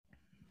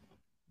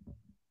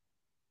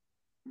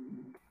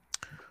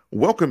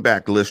Welcome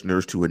back,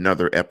 listeners, to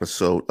another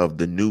episode of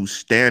The New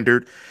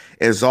Standard.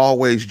 As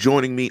always,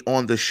 joining me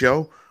on the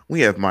show,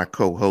 we have my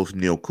co-host,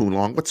 Neil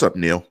Coulong. What's up,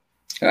 Neil?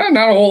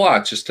 Not a whole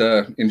lot. Just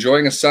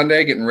enjoying a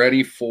Sunday, getting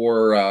ready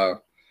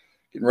for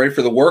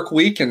the work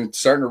week, and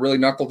starting to really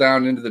knuckle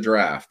down into the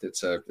draft.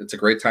 It's a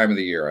great time of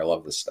the year. I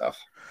love this stuff.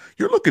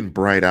 You're looking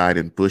bright-eyed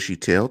and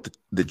bushy-tailed.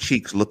 The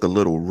cheeks look a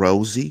little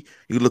rosy.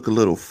 You look a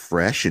little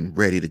fresh and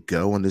ready to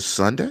go on this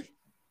Sunday.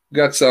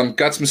 Got some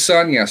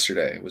sun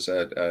yesterday. It was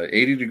a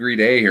 80-degree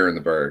day here in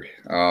the Berg.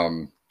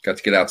 Got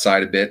to get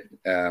outside a bit.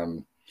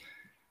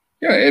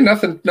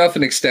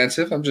 Nothing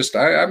extensive.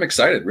 I'm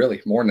excited, really,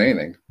 more than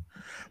anything.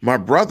 My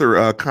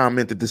brother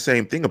commented the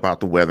same thing about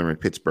the weather in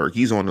Pittsburgh.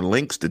 He's on the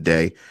links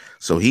today,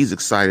 so he's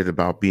excited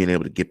about being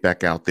able to get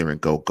back out there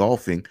and go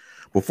golfing.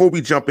 Before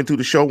we jump into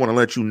the show, I want to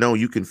let you know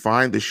you can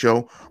find the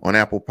show on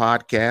Apple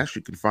Podcasts.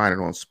 You can find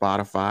it on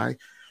Spotify.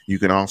 You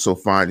can also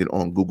find it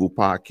on Google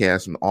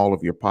Podcasts and all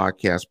of your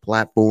podcast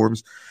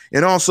platforms.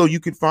 And also, you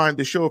can find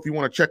the show if you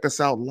want to check us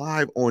out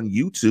live on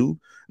YouTube.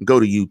 Go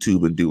to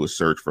YouTube and do a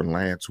search for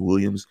Lance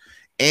Williams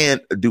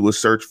and do a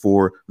search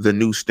for The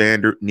New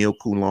Standard, Neil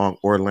Coulong,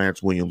 or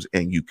Lance Williams,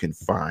 and you can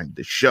find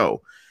the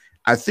show.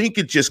 I think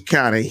it just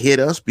kind of hit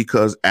us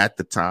because at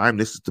the time,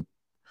 this is the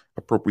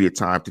appropriate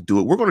time to do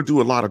it. We're going to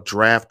do a lot of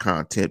draft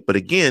content, but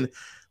again,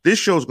 this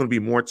show is going to be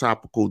more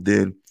topical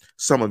than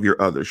some of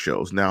your other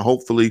shows. Now,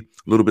 hopefully,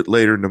 a little bit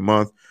later in the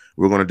month,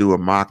 we're going to do a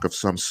mock of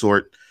some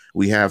sort.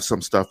 We have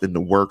some stuff in the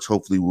works.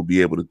 Hopefully, we'll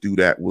be able to do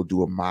that. We'll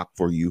do a mock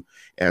for you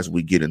as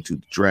we get into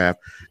the draft.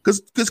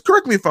 Because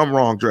correct me if I'm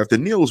wrong, draft.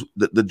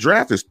 The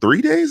draft is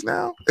 3 days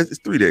now. It's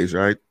 3 days,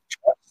 right?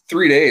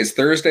 3 days: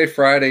 Thursday,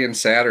 Friday, and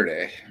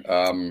Saturday.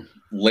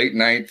 Late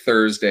night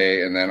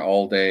Thursday, and then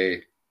all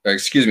day.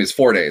 Excuse me, it's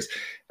 4 days.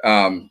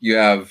 You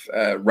have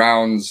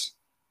rounds.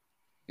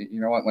 You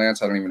know what,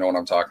 Lance? I don't even know what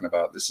I'm talking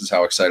about. This is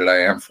how excited I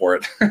am for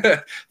it.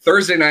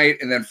 Thursday night,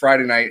 and then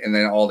Friday night, and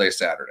then all day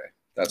Saturday.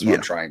 That's what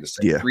I'm trying to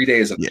say. Yeah. 3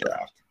 days of the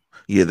draft.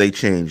 Yeah, they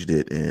changed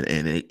it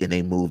and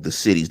they moved the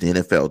cities. The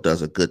NFL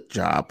does a good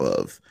job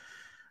of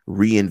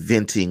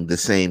reinventing the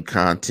same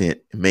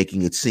content,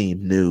 making it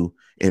seem new,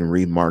 and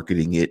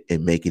remarketing it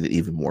and making it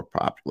even more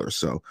popular.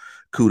 So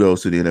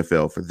kudos to the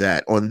NFL for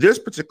that. On this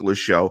particular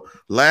show,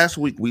 last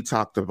week we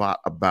talked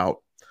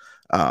about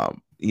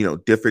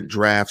different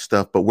draft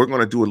stuff, but we're going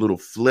to do a little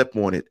flip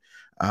on it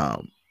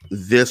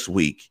this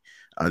week.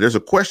 There's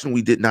a question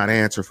we did not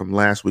answer from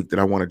last week that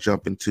I want to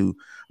jump into,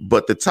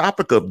 but the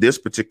topic of this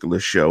particular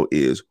show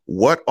is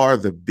what are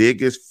the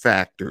biggest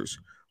factors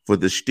for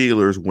the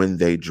Steelers when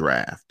they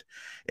draft?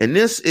 And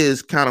this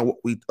is kind of what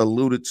we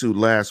alluded to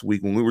last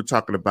week when we were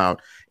talking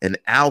about an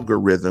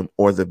algorithm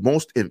or the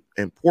most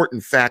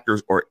important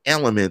factors or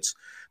elements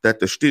that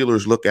the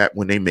Steelers look at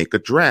when they make a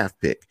draft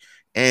pick.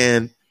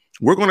 And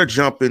we're going to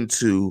jump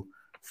into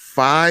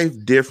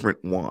 5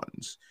 different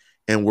ones,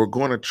 and we're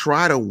going to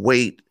try to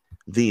weight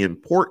the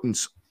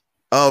importance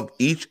of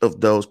each of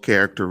those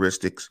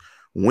characteristics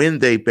when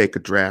they make a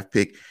draft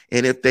pick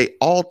and if they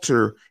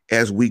alter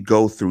as we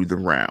go through the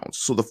rounds.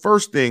 So the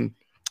first thing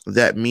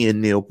that me and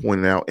Neil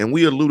pointed out, and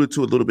we alluded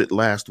to a little bit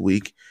last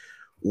week,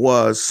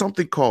 was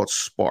something called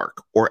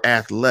spark or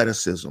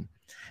athleticism.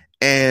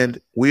 And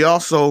we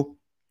also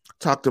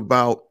talked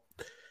about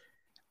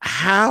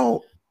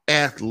how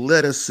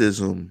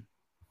athleticism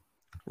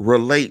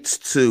relates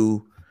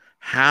to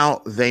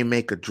how they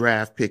make a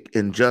draft pick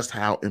and just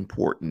how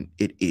important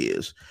it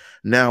is.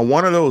 Now,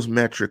 one of those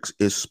metrics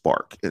is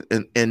spark,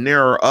 and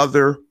there are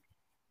other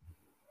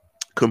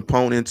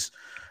components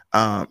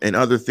and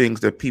other things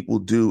that people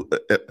do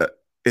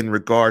in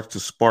regards to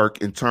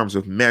spark in terms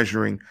of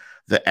measuring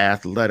the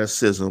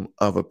athleticism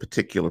of a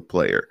particular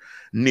player.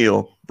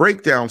 Neil,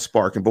 break down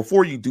spark. And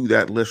before you do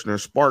that, listener,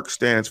 spark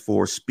stands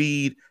for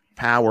speed,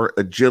 power,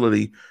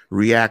 agility,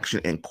 reaction,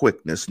 and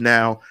quickness.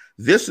 Now,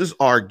 this is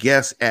our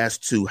guess as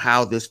to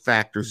how this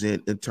factors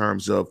in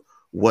terms of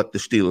what the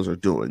Steelers are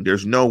doing.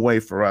 There's no way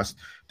for us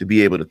to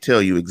be able to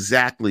tell you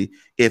exactly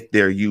if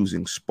they're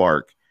using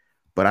spark.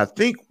 But I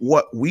think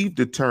what we've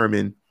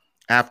determined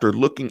after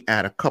looking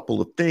at a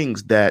couple of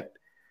things that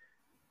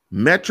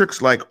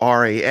metrics like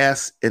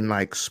RAS and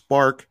like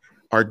spark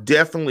are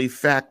definitely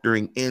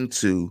factoring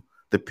into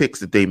the picks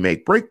that they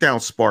make. Break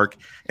down spark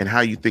and how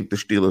you think the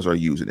Steelers are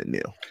using it,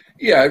 Neil.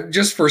 Yeah,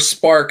 just for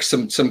spark,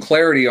 some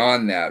clarity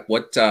on that.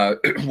 What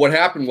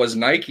happened was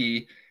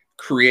Nike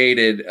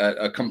created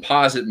a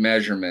composite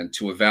measurement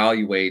to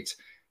evaluate.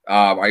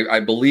 I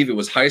believe it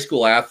was high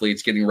school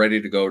athletes getting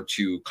ready to go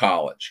to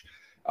college.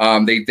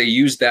 They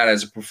used that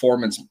as a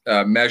performance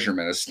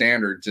measurement, a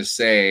standard to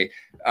say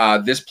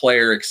this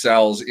player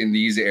excels in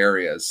these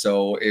areas.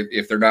 So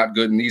if they're not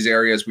good in these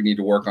areas, we need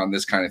to work on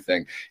this kind of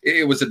thing.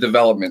 It was a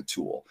development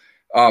tool.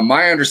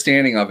 My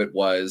understanding of it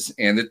was,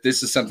 and that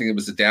this is something that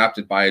was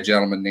adapted by a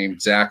gentleman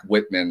named Zach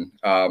Whitman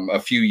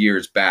a few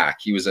years back.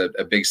 He was a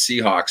big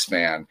Seahawks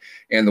fan.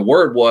 And the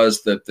word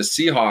was that the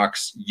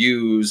Seahawks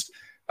used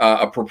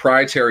a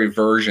proprietary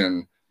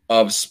version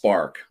of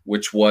Spark,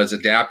 which was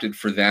adapted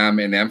for them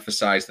and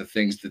emphasized the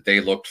things that they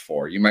looked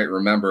for. You might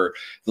remember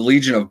the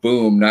Legion of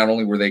Boom. Not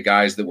only were they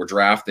guys that were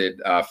drafted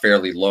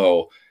fairly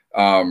low,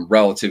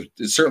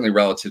 certainly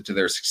relative to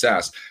their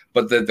success,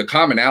 but the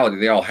commonality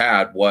they all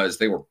had was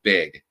they were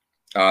big.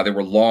 They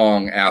were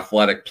long,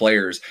 athletic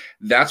players.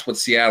 That's what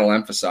Seattle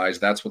emphasized.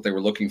 That's what they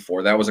were looking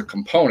for. That was a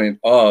component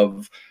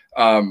of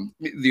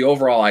the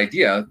overall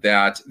idea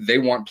that they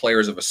want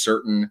players of a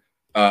certain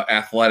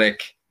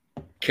athletic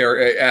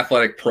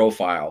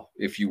profile,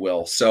 if you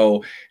will.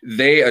 So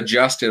they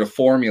adjusted a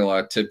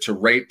formula to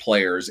rate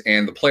players,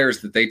 and the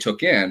players that they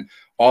took in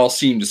all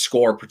seemed to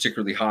score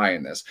particularly high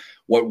in this.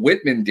 What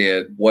Whitman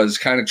did was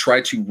kind of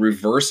try to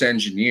reverse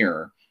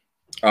engineer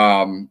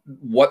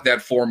what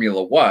that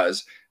formula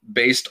was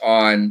based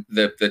on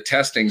the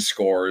testing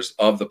scores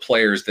of the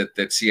players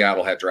that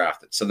Seattle had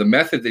drafted. So the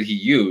method that he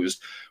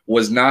used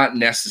was not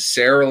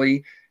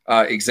necessarily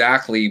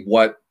exactly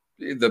what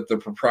the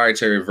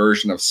proprietary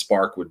version of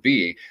Spark would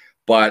be,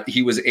 but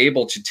he was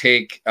able to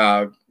take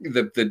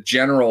the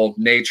general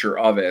nature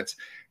of it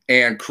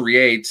and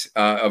create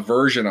a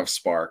version of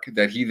Spark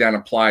that he then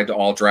applied to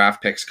all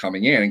draft picks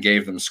coming in and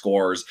gave them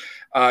scores.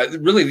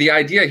 Really, the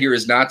idea here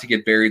is not to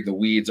get buried in the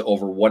weeds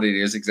over what it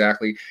is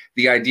exactly.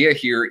 The idea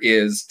here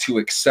is to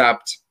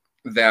accept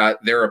that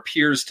there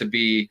appears to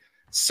be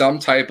some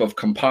type of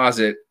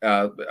composite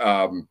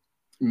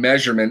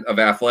measurement of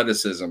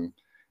athleticism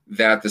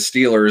that the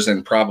Steelers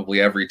and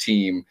probably every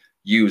team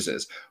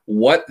uses.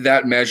 What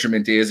that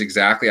measurement is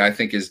exactly, I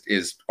think,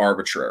 is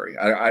arbitrary.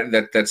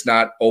 That's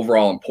not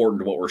overall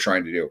important to what we're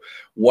trying to do.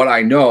 What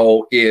I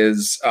know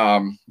is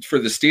for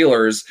the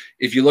Steelers,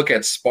 if you look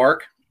at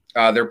Spark,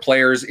 their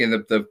players in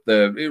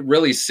the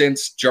really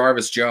since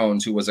Jarvis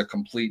Jones, who was a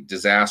complete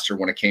disaster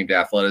when it came to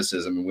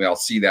athleticism, and we all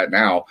see that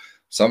now.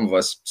 Some of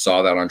us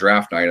saw that on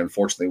draft night.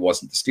 Unfortunately, it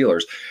wasn't the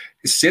Steelers.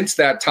 Since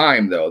that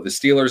time, though, the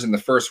Steelers in the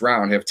first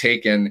round have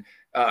taken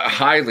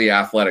highly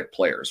athletic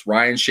players.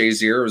 Ryan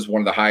Shazier was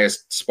one of the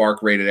highest Spark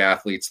rated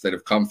athletes that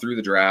have come through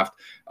the draft.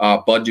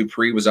 Bud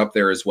Dupree was up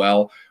there as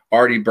well.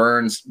 Artie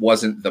Burns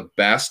wasn't the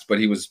best, but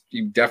he was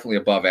definitely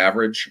above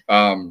average.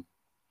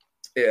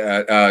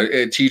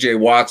 TJ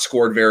Watt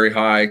scored very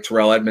high.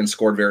 Terrell Edmonds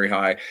scored very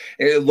high.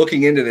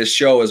 Looking into this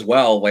show as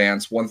well,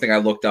 Lance, one thing I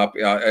looked up,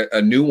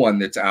 a new one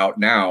that's out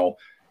now.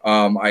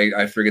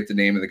 I forget the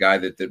name of the guy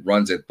that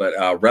runs it,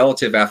 but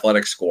Relative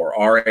Athletic Score,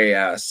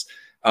 RAS.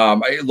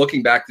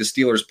 Looking back, the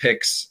Steelers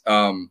picks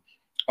on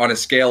a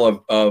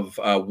scale of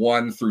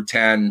 1 through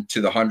 10 to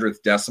the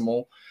 100th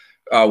decimal,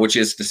 which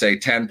is to say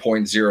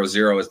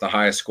 10.00 is the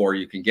highest score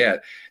you can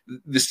get.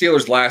 The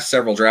Steelers' last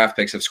several draft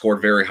picks have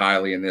scored very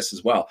highly in this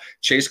as well.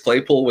 Chase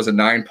Claypool was a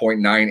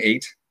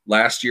 9.98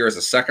 last year as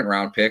a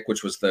second-round pick,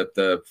 which was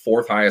the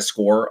fourth highest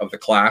score of the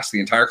class, the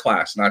entire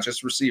class, not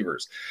just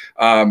receivers.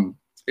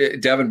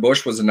 Devin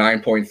Bush was a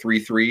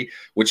 9.33,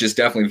 which is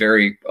definitely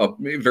very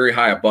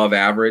high above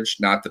average,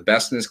 not the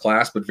best in his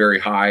class, but very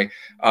high.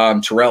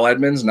 Terrell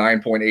Edmonds,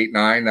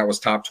 9.89, that was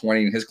top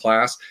 20 in his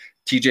class.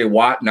 TJ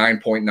Watt,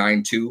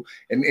 9.92,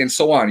 and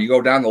so on. You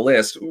go down the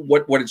list.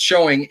 What it's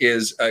showing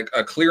is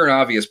a clear and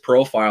obvious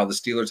profile the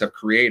Steelers have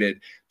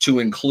created to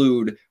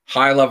include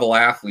high-level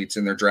athletes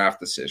in their draft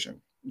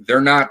decision.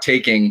 They're not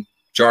taking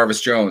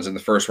Jarvis Jones in the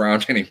first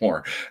round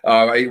anymore.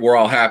 We're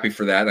all happy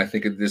for that. I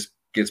think this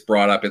gets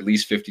brought up at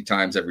least 50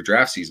 times every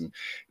draft season.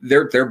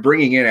 They're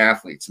bringing in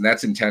athletes, and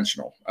that's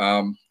intentional.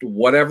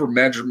 Whatever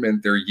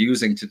measurement they're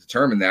using to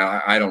determine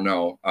that, I don't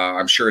know.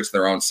 I'm sure it's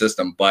their own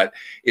system, but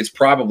it's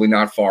probably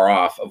not far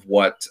off of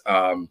what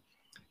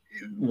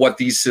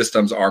these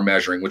systems are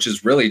measuring, which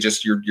is really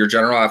just your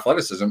general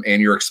athleticism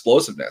and your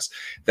explosiveness.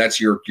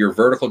 That's your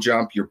vertical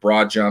jump, your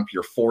broad jump,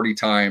 your 40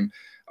 time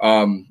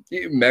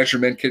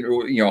measurement can,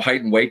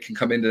 height and weight can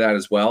come into that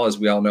as well. As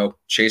we all know,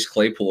 Chase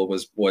Claypool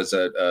was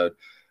a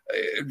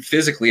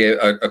physically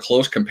a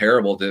close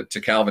comparable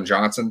to Calvin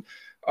Johnson.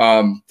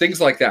 Things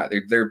like that.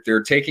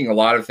 They're taking a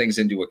lot of things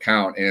into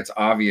account, and it's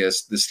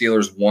obvious the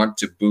Steelers want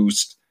to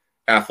boost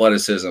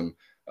athleticism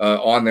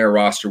on their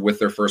roster with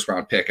their first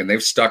round pick, and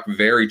they've stuck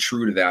very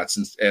true to that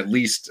since at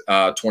least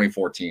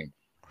 2014.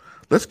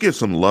 Let's give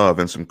some love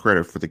and some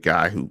credit for the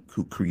guy who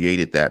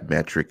created that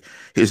metric.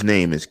 His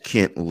name is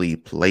Kent Lee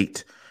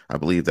Plate. I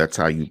believe that's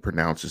how you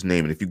pronounce his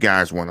name. And if you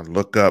guys want to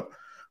look up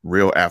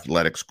Real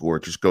Athletic Score,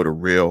 just go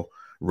to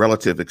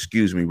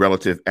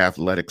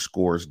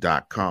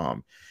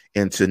relativeathleticscores.com.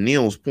 And to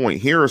Neil's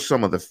point, here are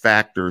some of the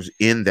factors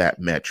in that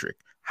metric: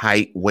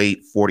 height,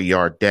 weight,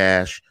 40-yard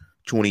dash,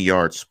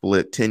 20-yard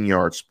split,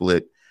 10-yard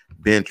split,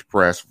 bench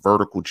press,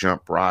 vertical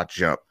jump, broad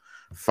jump,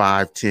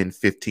 5, 10,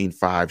 15,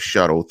 5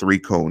 shuttle,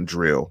 3-cone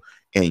drill,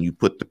 and you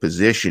put the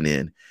position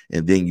in,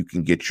 and then you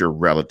can get your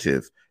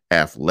relative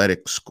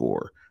athletic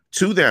score.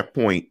 To that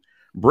point,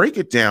 break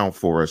it down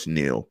for us,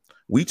 Neil.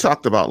 We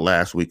talked about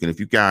last week, and if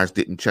you guys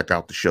didn't check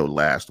out the show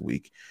last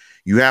week,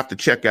 you have to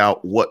check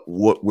out what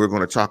we're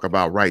going to talk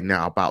about right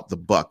now about the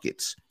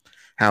buckets,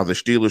 how the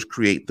Steelers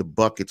create the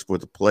buckets for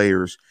the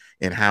players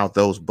and how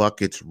those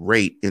buckets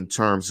rate in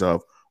terms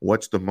of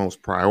what's the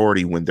most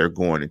priority when they're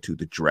going into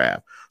the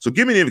draft. So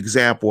give me an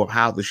example of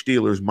how the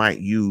Steelers might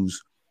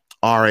use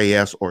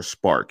RAS or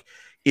Spark.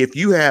 If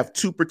you have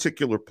two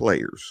particular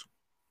players,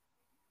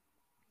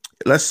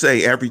 let's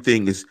say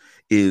everything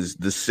is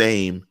the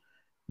same,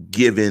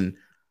 given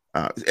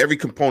every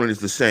component is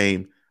the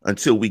same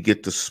until we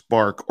get to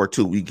Spark or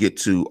till we get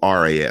to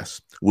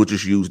RAS. We'll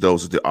just use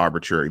those as the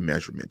arbitrary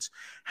measurements.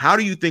 How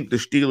do you think the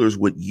Steelers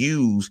would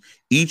use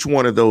each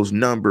one of those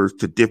numbers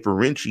to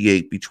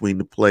differentiate between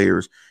the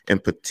players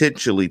and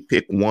potentially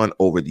pick one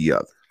over the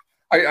other?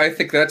 I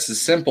think that's as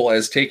simple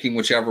as taking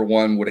whichever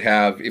one would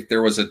have, if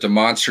there was a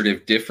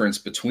demonstrative difference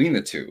between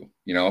the two.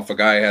 You know, if a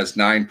guy has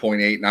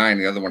 9.89,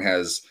 the other one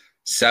has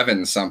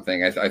 7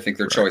 something, I think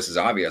their choice is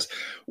obvious.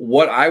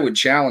 What I would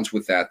challenge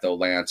with that, though,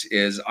 Lance,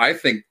 is I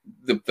think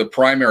the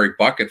primary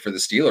bucket for the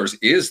Steelers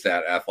is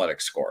that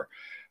athletic score.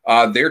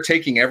 They're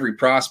taking every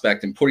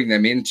prospect and putting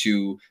them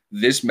into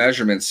this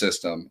measurement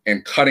system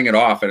and cutting it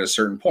off at a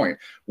certain point.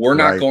 We're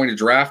not going to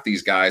draft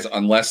these guys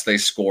unless they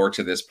score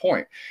to this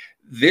point.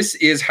 This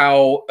is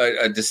how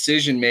a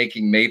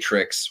decision-making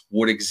matrix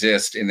would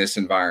exist in this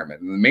environment.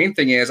 And the main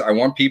thing is I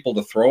want people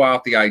to throw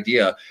out the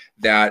idea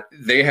that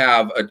they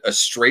have a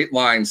straight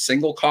line,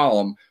 single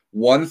column,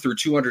 1 through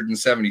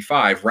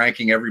 275,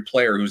 ranking every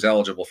player who's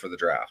eligible for the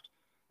draft.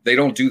 They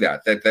don't do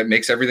that. That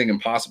makes everything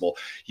impossible.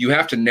 You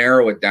have to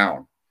narrow it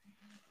down.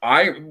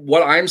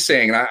 What I'm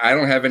saying, and I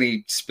don't have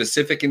any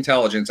specific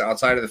intelligence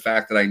outside of the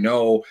fact that I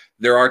know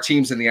there are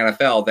teams in the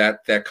NFL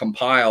that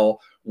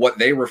compile what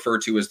they refer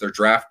to as their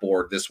draft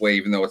board this way,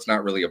 even though it's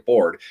not really a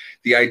board.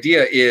 The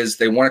idea is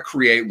they want to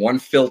create one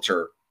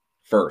filter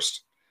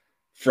first.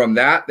 From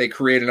that, they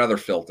create another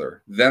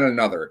filter, then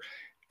another.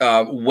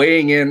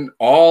 Weighing in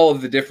all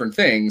of the different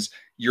things,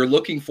 you're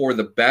looking for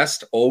the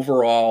best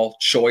overall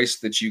choice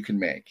that you can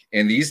make.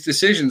 And these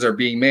decisions are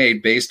being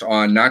made based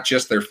on not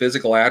just their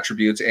physical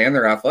attributes and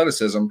their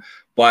athleticism,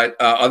 but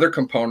other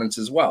components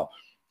as well.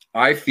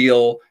 I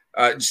feel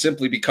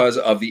simply because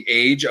of the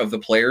age of the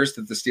players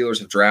that the Steelers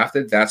have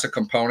drafted, that's a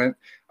component.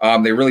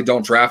 They really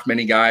don't draft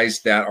many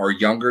guys that are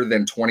younger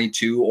than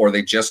 22 or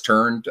they just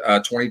turned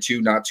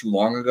 22 not too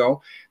long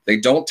ago. They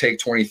don't take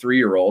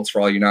 23-year-olds, for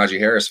all you Najee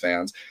Harris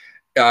fans.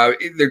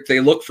 They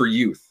look for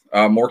youth.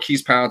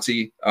 Maurkice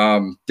Pouncey,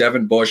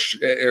 Devin Bush,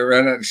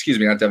 excuse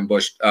me, not Devin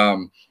Bush.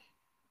 Help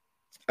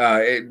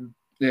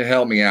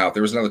me out.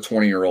 There was another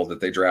 20-year-old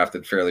that they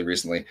drafted fairly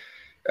recently.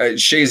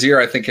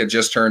 Shazier, I think, had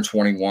just turned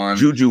 21.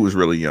 Juju was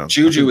really young.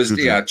 Juju was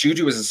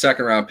a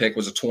second-round pick,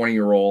 was a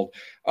 20-year-old.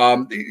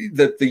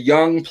 The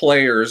young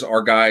players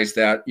are guys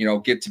that, you know,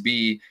 get to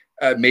be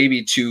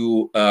maybe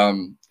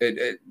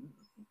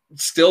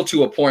still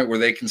to a point where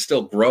they can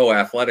still grow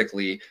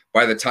athletically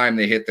by the time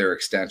they hit their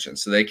extension,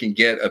 so they can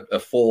get a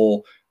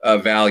full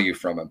value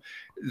from them.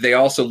 They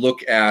also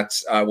look at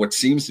what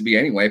seems to be,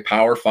 anyway,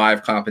 Power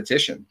 5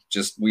 competition.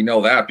 Just we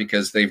know that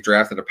because they've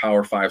drafted a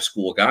Power 5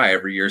 school guy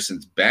every year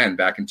since Ben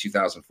back in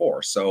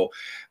 2004. So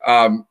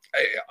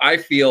I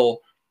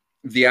feel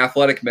the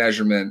athletic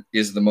measurement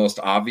is the most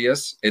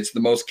obvious. It's the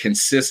most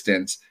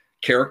consistent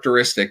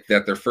characteristic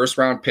that their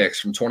first-round picks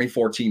from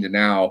 2014 to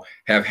now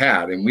have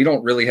had. And we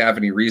don't really have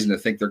any reason to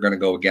think they're going to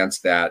go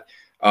against that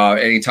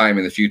anytime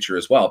in the future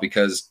as well,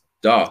 because,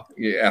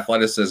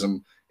 athleticism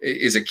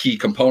is a key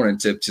component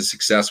to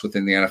success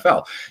within the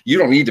NFL. You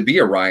don't need to be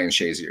a Ryan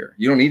Shazier.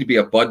 You don't need to be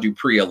a Bud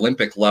Dupree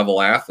Olympic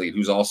level athlete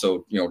who's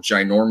also, you know,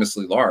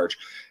 ginormously large.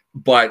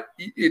 But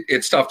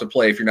it's tough to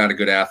play if you're not a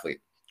good athlete.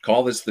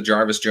 Call this the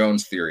Jarvis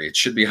Jones theory. It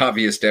should be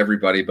obvious to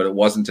everybody, but it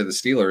wasn't to the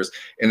Steelers,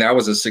 and that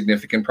was a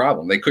significant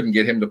problem. They couldn't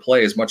get him to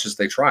play as much as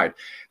they tried.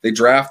 They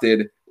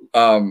drafted,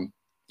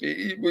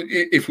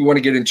 if we want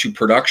to get into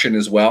production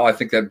as well, I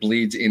think that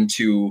bleeds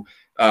into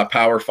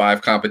Power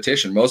 5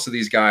 competition. Most of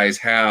these guys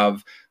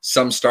have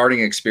some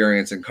starting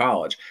experience in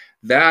college.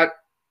 That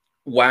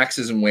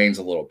waxes and wanes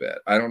a little bit.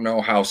 I don't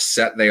know how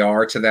set they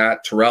are to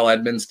that. Terrell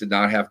Edmonds did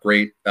not have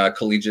great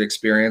collegiate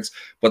experience,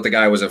 but the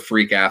guy was a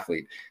freak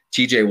athlete.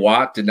 TJ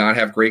Watt did not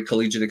have great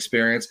collegiate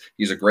experience.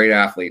 He's a great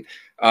athlete.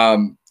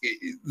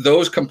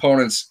 Those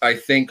components, I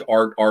think,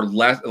 are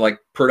less, like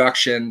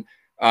production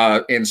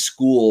and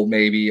school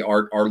maybe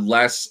are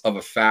less of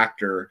a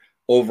factor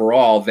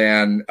overall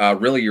than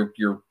really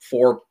your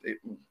four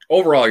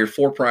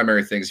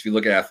primary things. If you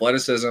look at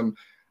athleticism,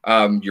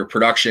 your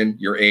production,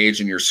 your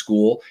age, and your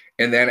school,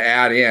 and then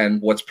add in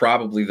what's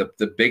probably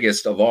the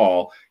biggest of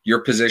all,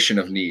 your position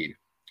of need.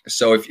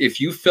 So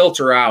if you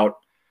filter out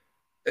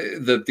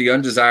the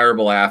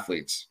undesirable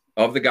athletes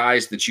of the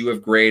guys that you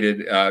have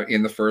graded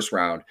in the first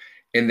round,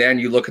 and then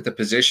you look at the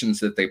positions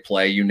that they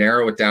play, you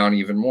narrow it down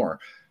even more.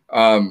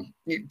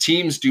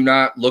 Teams do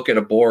not look at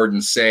a board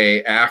and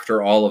say,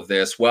 after all of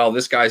this, well,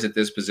 this guy's at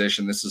this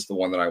position, this is the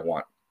one that I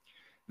want.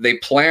 They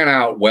plan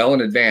out well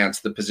in advance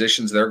the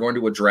positions they're going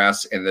to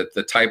address and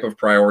the type of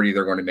priority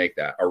they're going to make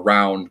that, a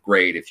round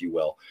grade, if you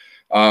will.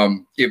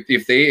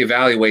 If they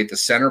evaluate the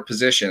center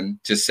position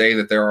to say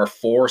that there are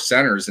 4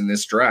 centers in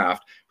this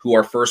draft who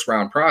are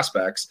first-round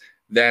prospects,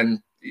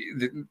 then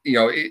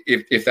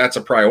if that's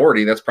a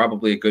priority, that's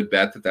probably a good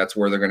bet that that's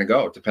where they're going to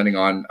go, depending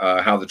on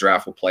how the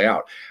draft will play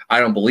out. I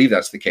don't believe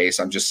that's the case.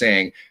 I'm just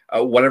saying,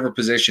 whatever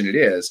position it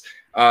is,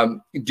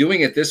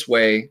 doing it this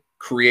way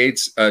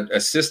creates a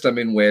system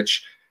in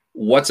which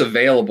what's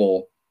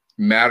available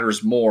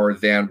matters more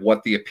than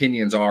what the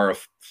opinions are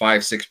of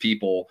 5-6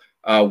 people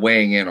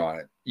weighing in on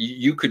it.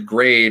 You could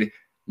grade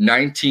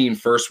 19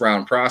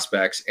 first-round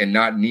prospects and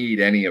not need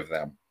any of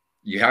them.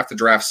 You have to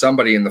draft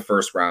somebody in the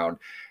first round.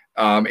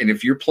 And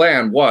if your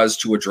plan was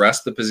to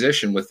address the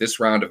position with this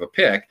round of a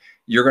pick,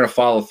 you're going to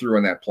follow through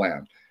on that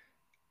plan.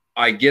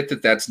 I get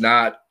that that's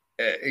not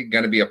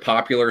going to be a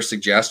popular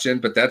suggestion,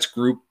 but that's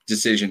group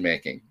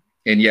decision-making.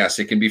 And yes,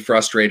 it can be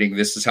frustrating.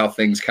 This is how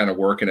things kind of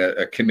work in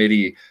a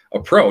committee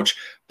approach.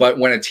 But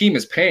when a team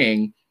is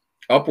paying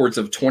upwards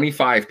of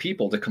 25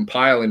 people to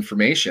compile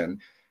information,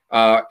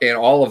 and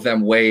all of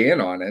them weigh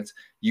in on it,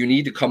 you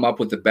need to come up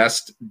with the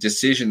best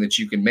decision that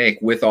you can make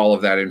with all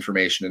of that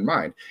information in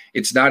mind.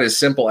 It's not as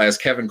simple as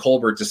Kevin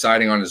Colbert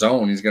deciding on his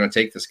own he's going to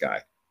take this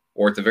guy.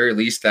 Or at the very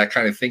least, that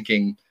kind of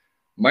thinking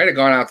might have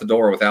gone out the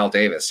door with Al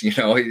Davis.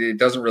 It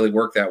doesn't really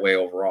work that way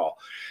overall.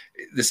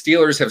 The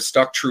Steelers have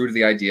stuck true to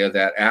the idea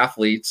that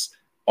athletes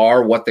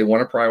are what they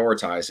want to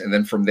prioritize. And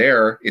then from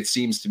there, it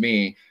seems to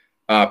me,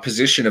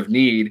 position of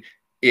need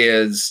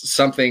is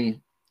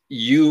something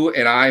you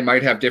and I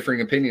might have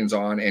differing opinions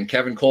on, and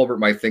Kevin Colbert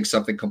might think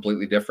something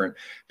completely different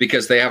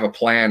because they have a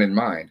plan in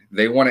mind.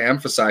 They want to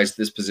emphasize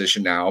this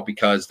position now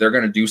because they're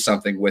going to do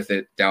something with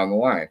it down the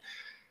line.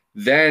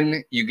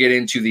 Then you get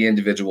into the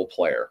individual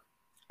player.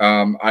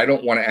 I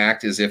don't want to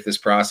act as if this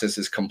process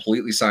is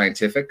completely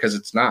scientific because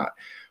it's not.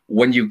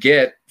 When you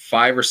get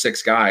 5 or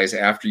 6 guys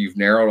after you've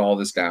narrowed all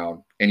this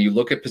down and you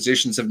look at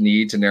positions of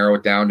need to narrow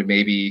it down to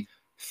maybe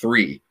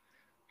 3,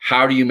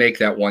 how do you make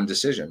that one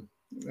decision?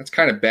 That's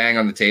kind of bang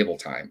on the table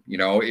time.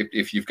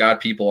 If you've got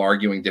people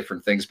arguing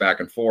different things back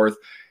and forth,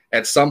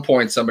 at some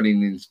point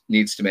somebody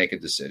needs to make a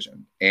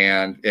decision.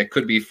 And it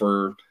could be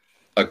for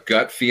a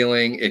gut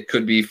feeling. It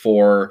could be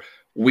for,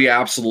 we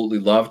absolutely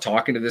love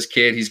talking to this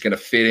kid. He's going to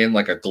fit in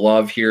like a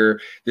glove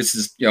here. This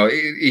is,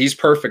 he's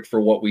perfect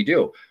for what we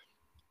do.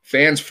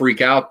 Fans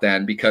freak out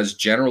then because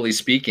generally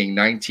speaking,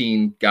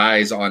 19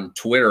 guys on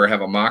Twitter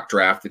have a mock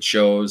draft that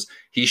shows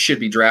he should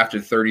be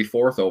drafted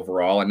 34th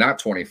overall and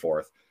not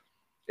 24th.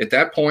 At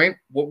that point,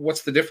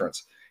 what's the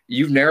difference?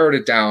 You've narrowed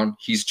it down.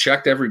 He's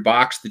checked every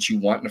box that you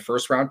want in a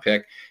first-round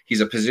pick.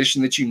 He's a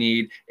position that you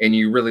need, and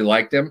you really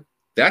liked him.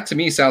 That, to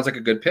me, sounds like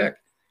a good pick.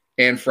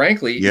 And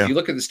frankly, if you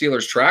look at the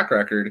Steelers' track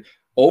record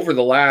over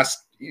the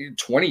last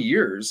 20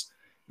 years,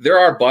 there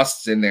are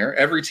busts in there.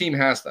 Every team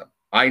has them.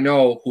 I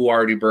know who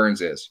Artie Burns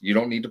is. You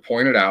don't need to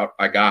point it out.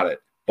 I got it.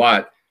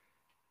 But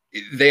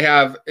they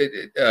have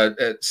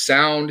a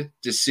sound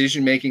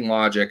decision-making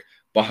logic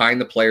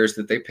behind the players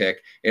that they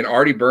pick. And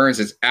Artie Burns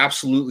is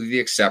absolutely the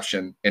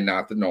exception and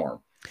not the norm.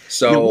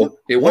 So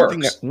it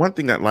works. One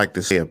thing I'd like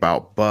to say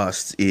about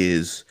busts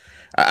is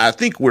I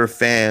think where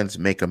fans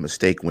make a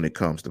mistake when it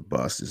comes to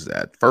busts is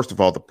that, first of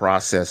all, the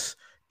process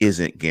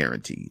isn't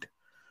guaranteed.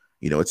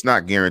 It's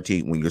not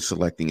guaranteed when you're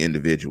selecting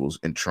individuals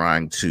and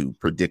trying to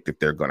predict if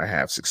they're going to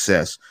have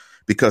success,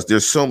 because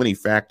there's so many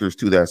factors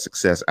to that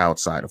success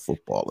outside of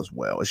football as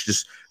well. It's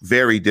just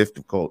very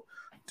difficult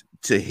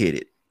to hit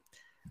it.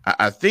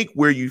 I think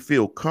where you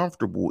feel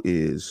comfortable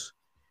is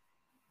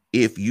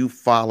if you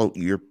follow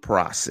your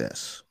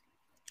process.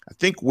 I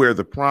think where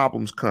the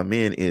problems come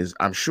in is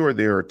I'm sure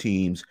there are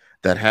teams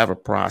that have a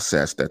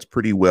process that's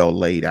pretty well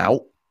laid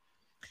out.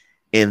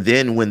 And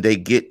then when they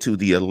get to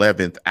the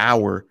 11th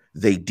hour,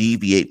 they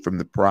deviate from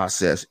the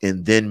process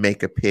and then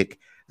make a pick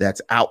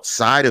that's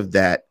outside of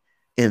that.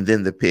 And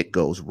then the pick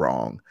goes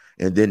wrong.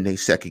 And then they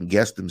second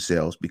guess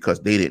themselves because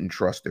they didn't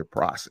trust their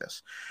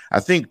process. I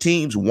think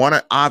teams want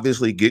to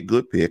obviously get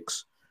good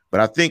picks, but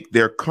I think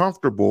they're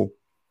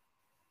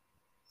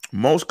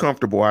most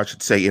comfortable, I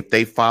should say, if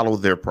they follow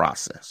their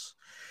process.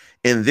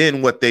 And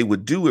then what they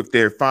would do if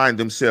they find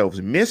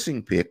themselves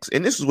missing picks,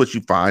 and this is what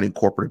you find in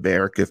corporate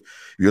America, if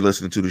you're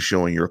listening to the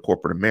show and you're a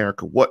corporate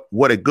America,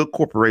 what a good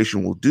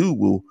corporation will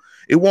do,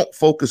 it won't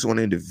focus on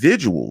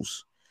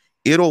individuals.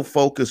 It'll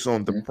focus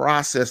on the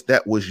process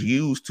that was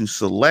used to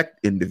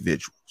select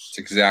individuals. That's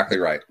exactly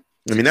right.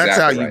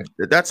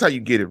 That's how you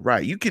get it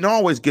right. You can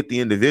always get the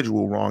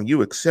individual wrong.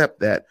 You accept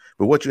that,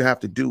 but what you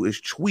have to do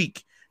is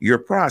tweak your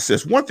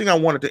process. One thing I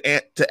wanted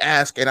to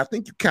ask, and I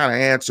think you kind of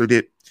answered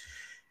it,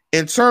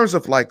 in terms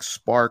of like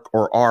SPARK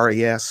or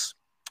RAS,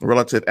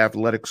 relative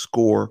athletic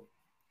score,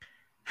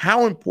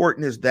 how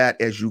important is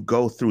that as you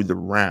go through the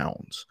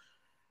rounds?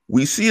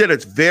 We see that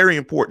it's very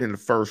important in the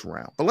first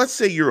round, but let's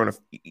say you're in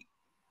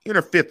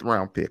a 5th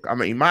round pick. I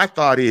mean, my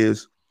thought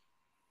is,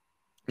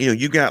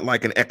 you got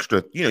like an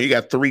extra, you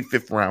got 3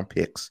 5th round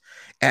picks.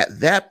 At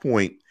that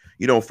point,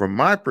 from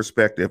my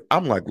perspective,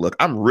 I'm like, look,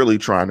 I'm really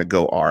trying to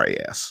go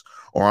RAS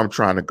or I'm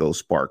trying to go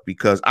SPARK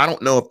because I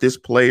don't know if this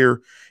player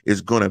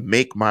is going to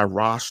make my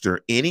roster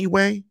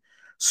anyway.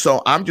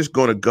 So I'm just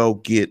going to go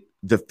get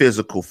the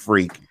physical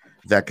freak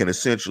that can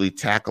essentially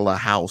tackle a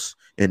house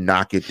and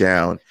knock it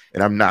down,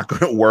 and I'm not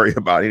going to worry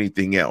about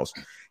anything else.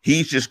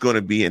 He's just going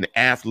to be an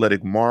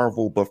athletic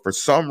marvel, but for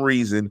some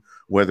reason,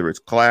 whether it's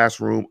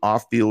classroom,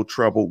 off-field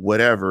trouble,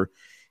 whatever,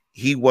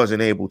 he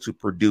wasn't able to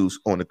produce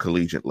on the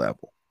collegiate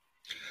level.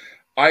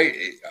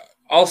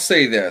 I'll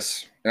say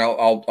this, and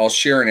I'll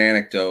share an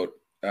anecdote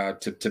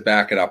to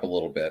back it up a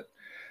little bit.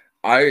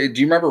 Do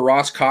you remember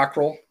Ross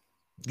Cockrell?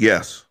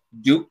 Yes.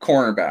 Duke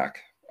cornerback.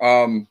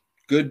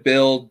 Good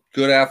build,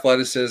 good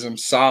athleticism,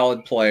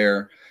 solid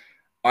player.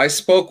 I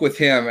spoke with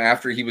him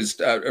after he was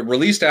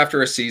released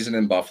after a season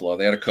in Buffalo.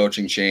 They had a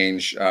coaching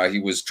change. He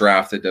was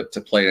drafted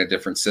to play in a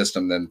different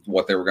system than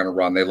what they were going to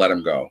run. They let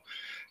him go.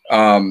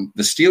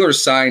 The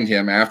Steelers signed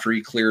him after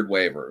he cleared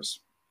waivers.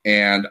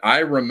 And I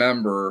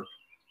remember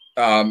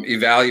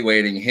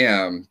evaluating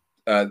him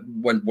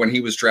when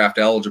he was draft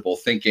eligible,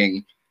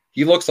 thinking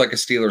he looks like a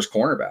Steelers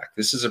cornerback.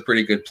 This is a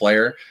pretty good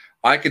player.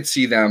 I could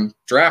see them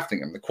drafting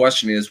him. The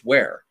question is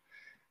where?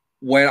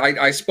 When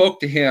I spoke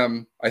to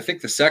him, I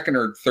think the second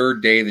or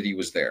third day that he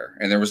was there,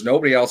 and there was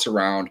nobody else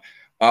around,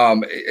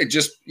 it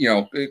just,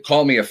 it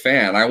called me a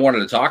fan. I wanted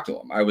to talk to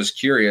him. I was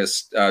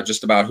curious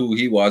just about who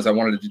he was. I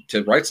wanted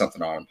to write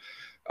something on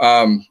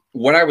him.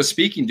 When I was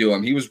speaking to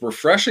him, he was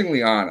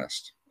refreshingly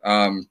honest.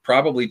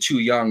 Probably too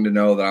young to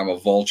know that I'm a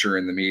vulture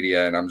in the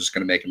media and I'm just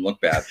going to make him look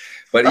bad.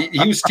 But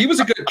he was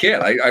a good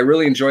kid. I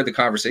really enjoyed the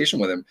conversation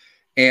with him.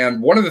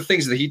 And one of the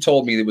things that he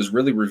told me that was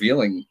really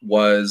revealing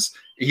was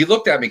he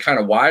looked at me kind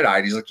of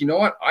wide-eyed. He's like, you know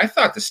what? I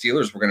thought the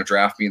Steelers were going to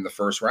draft me in the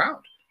first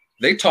round.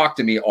 They talked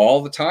to me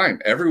all the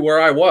time.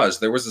 Everywhere I was,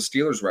 there was a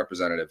Steelers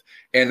representative,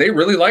 and they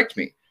really liked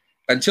me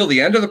until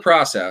the end of the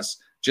process.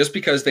 Just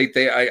because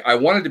I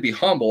wanted to be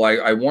humble.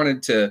 I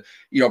wanted to,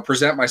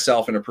 present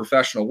myself in a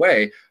professional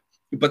way,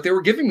 but they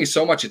were giving me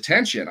so much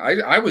attention.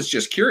 I was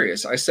just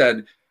curious. I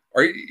said,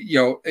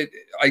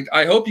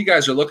 I hope you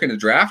guys are looking to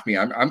draft me.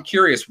 I'm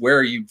curious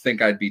where you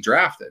think I'd be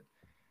drafted.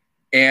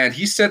 And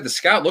he said, the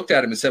scout looked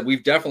at him and said,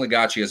 we've definitely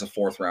got you as a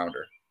fourth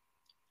rounder.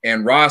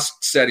 And Ross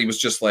said he was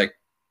just like,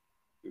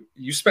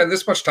 you spend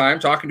this much time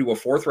talking to a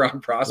fourth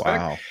round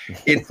prospect. Wow.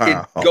 It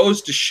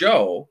goes to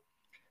show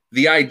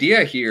the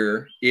idea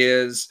here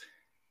is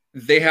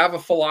they have a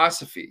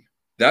philosophy.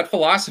 That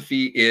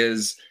philosophy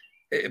is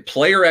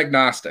player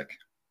agnostic.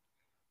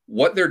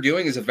 What they're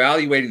doing is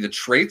evaluating the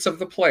traits of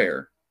the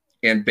player,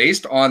 and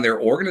based on their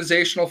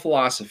organizational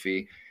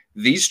philosophy,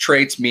 these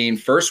traits mean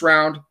first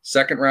round,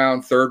 second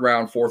round, third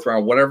round, fourth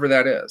round, whatever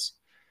that is.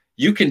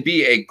 You can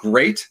be a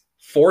great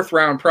fourth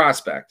round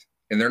prospect,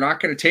 and they're not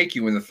going to take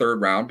you in the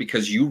third round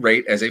because you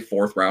rate as a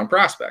fourth round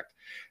prospect.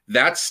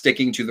 That's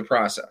sticking to the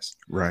process.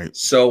 Right.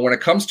 So when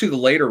it comes to the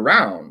later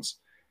rounds,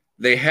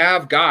 they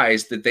have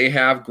guys that they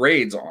have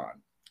grades on.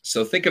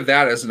 So think of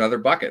that as another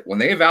bucket. When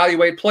they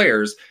evaluate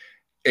players,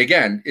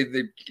 again,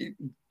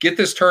 get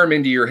this term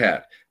into your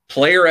head.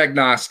 Player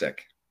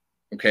agnostic.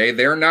 Okay.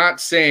 They're not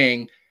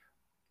saying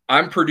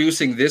I'm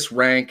producing this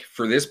rank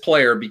for this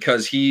player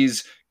because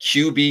he's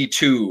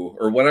QB2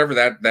 or whatever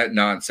that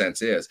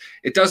nonsense is.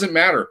 It doesn't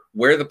matter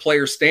where the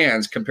player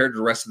stands compared to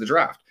the rest of the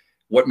draft.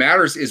 What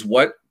matters is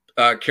what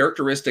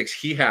characteristics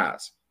he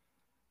has.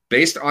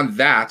 Based on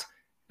that,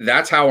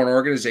 that's how an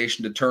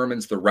organization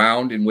determines the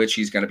round in which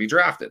he's going to be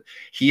drafted.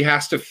 He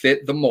has to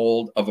fit the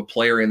mold of a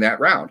player in that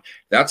round.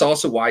 That's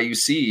also why you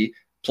see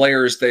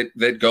players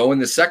that go in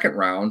the second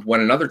round when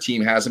another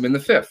team has him in the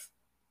fifth.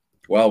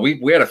 Well, we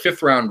had a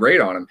fifth round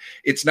grade on him.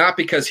 It's not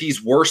because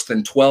he's worse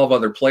than 12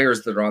 other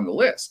players that are on the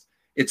list.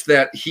 It's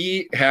that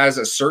he has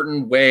a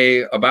certain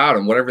way about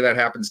him, whatever that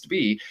happens to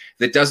be,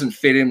 that doesn't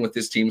fit in with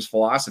this team's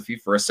philosophy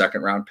for a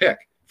second round pick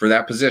for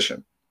that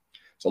position.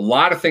 It's a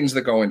lot of things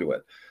that go into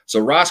it. So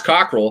Ross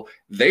Cockrell,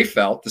 the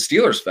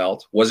Steelers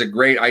felt, was a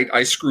great,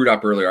 I screwed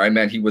up earlier. I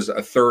meant he was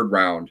a third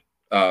round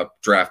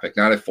draft pick,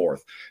 not a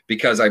fourth,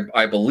 because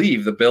I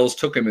believe the Bills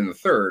took him in the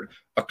third,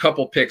 a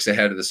couple picks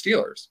ahead of the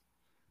Steelers.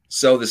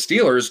 So the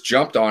Steelers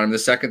jumped on him the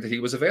second that he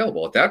was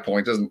available. At that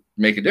point, it doesn't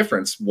make a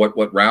difference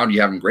what round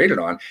you have him graded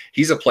on.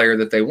 He's a player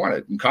that they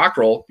wanted. And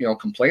Cockrell,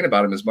 complain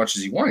about him as much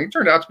as you want. He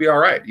turned out to be all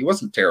right. He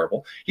wasn't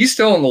terrible. He's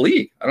still in the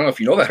league. I don't know if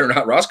you know that or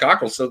not. Ross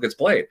Cockrell still gets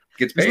paid.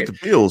 He's with the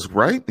Bills,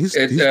 right? He's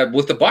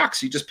with the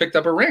Bucs. He just picked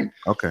up a ring.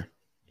 Okay.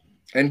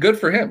 And good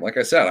for him. Like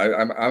I said,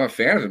 I'm a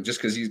fan of him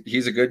just because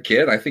he's a good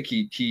kid. I think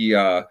he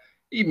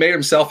made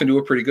himself into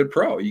a pretty good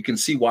pro. You can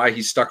see why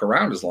he stuck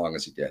around as long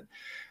as he did.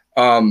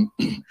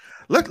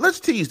 Let's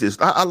tease this.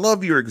 I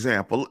love your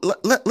example.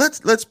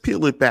 Let's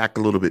peel it back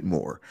a little bit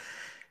more.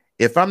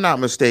 If I'm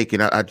not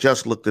mistaken, I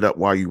just looked it up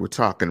while you were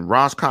talking.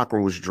 Ross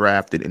Cockrell was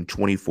drafted in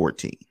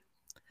 2014.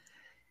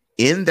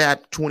 In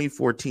that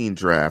 2014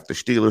 draft, the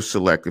Steelers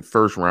selected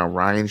first round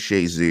Ryan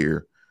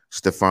Shazier,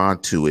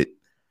 Stephon Tuitt,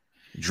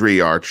 Dre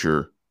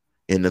Archer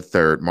in the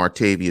third,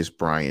 Martavis,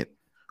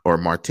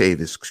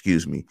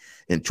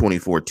 in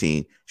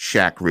 2014,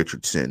 Shaq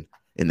Richardson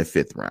in the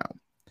fifth round.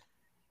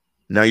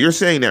 Now, you're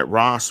saying that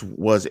Ross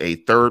was a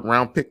third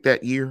round pick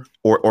that year,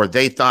 or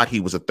they thought he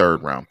was a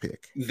third round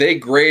pick? They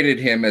graded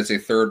him as a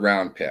third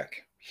round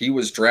pick. He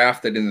was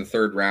drafted in the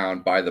 3rd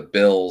round by the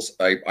Bills,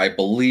 I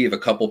believe a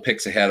couple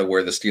picks ahead of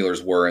where the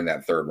Steelers were in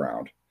that 3rd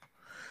round.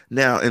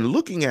 Now, in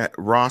looking at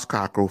Ross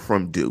Cockrell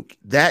from Duke,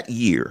 that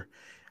year,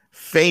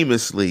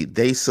 famously,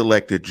 they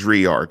selected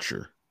Dre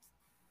Archer,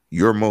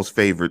 your most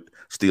favorite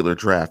Steeler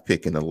draft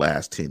pick in the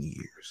last 10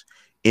 years,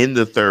 in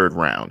the 3rd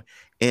round.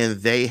 And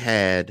they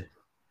had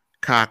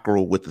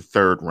Cockrell with the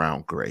 3rd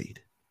round grade.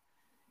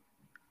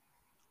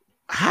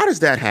 How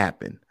does that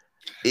happen?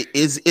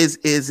 Is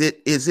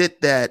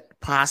it that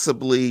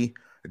possibly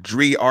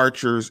Dre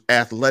Archer's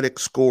athletic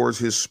scores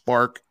his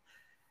spark?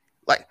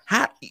 Like,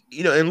 how,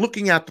 and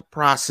looking at the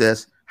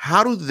process,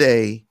 how do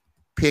they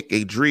pick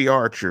a Dre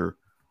Archer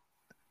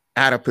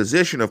at a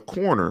position of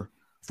corner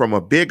from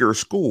a bigger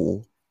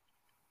school?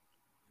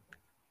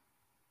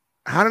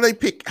 How do they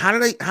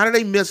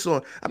miss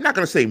on? I'm not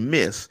going to say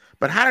miss,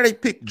 but how do they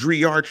pick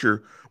Dre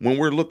Archer when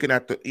we're looking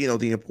at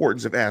the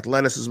importance of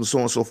athleticism, so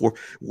on and so forth?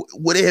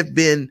 Would it have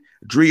been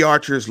Dre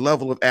Archer's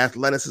level of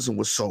athleticism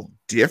was so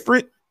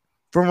different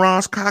from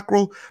Ross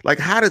Cockrell? Like,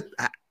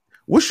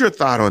 what's your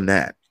thought on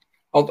that?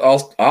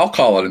 I'll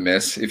call it a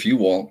miss if you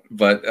won't,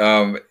 but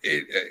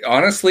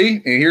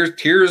honestly, and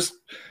here's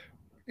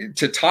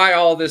to tie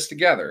all this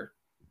together.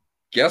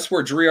 Guess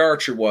where Dre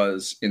Archer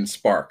was in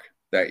Spark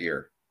that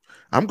year?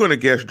 I'm going to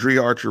guess Dre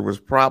Archer was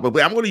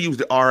probably, I'm going to use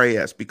the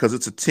RAS because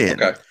it's a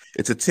 10. Okay.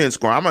 It's a 10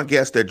 score. I'm going to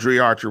guess that Dre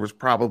Archer was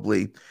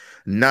probably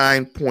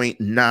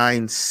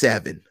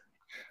 9.97.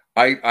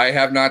 I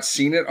have not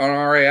seen it on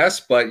RAS,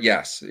 but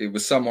yes, it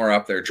was somewhere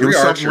up there. Dre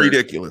Archer,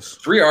 ridiculous.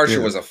 Dre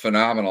Archer was a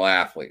phenomenal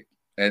athlete.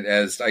 And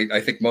as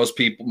I think most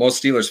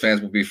Steelers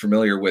fans will be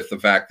familiar with the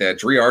fact that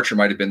Dre Archer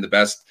might have been the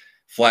best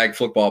flag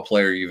football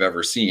player you've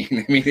ever seen.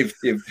 I mean,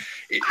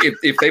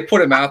 if they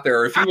put him out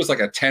there, or if he was like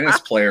a tennis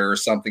player or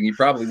something, he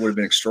probably would have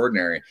been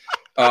extraordinary.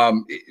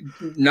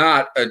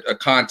 Not a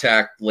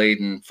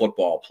contact-laden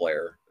football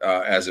player,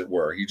 as it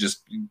were. He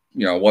just,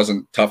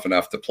 wasn't tough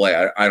enough to play.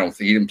 I don't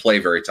think he didn't play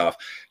very tough.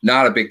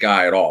 Not a big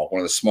guy at all.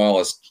 One of the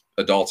smallest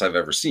adults I've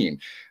ever seen.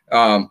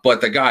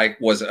 But the guy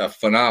was a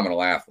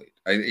phenomenal athlete.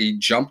 He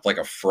jumped like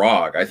a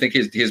frog. I think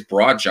his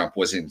broad jump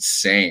was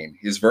insane.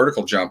 His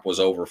vertical jump was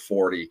over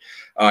 40.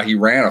 He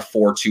ran a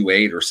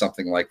 4.28 or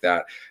something like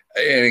that.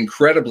 An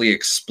incredibly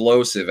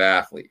explosive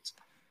athlete.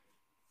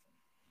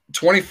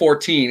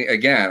 2014,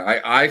 again,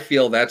 I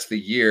feel that's the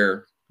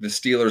year the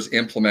Steelers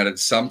implemented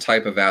some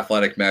type of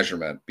athletic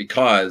measurement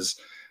because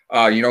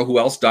you know who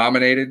else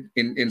dominated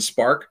in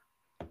Spark?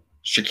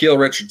 Shaquille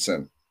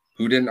Richardson,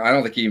 I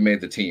don't think he even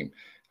made the team.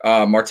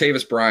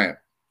 Martavis Bryant.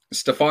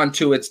 Stephon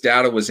Tuitt's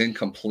data was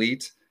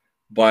incomplete,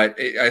 but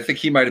I think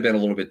he might have been a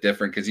little bit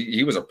different because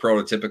he was a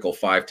prototypical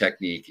 5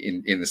 technique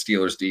in the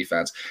Steelers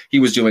defense. He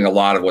was doing a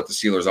lot of what the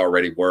Steelers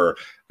already were,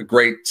 a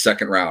great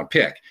 2nd round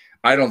pick.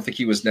 I don't think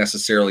he was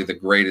necessarily the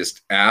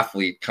greatest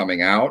athlete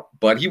coming out,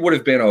 but he would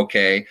have been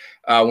okay.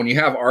 When you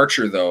have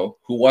Archer, though,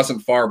 who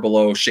wasn't far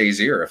below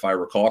Shazier, if I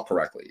recall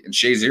correctly, and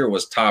Shazier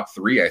was top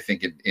 3, I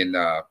think, in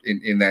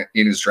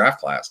his draft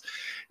class.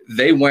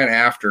 They went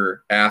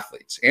after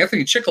athletes.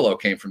 Anthony Chickillo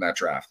came from that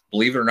draft.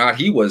 Believe it or not,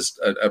 he was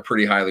a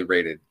pretty highly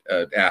rated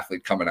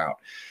athlete coming out.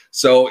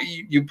 So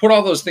you put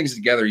all those things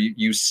together,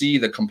 you see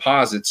the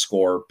composite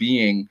score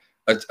being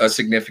a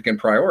significant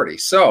priority.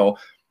 So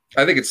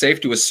I think it's safe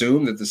to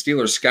assume that the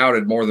Steelers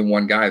scouted more than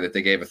one guy that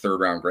they gave a 3rd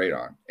round grade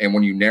on. And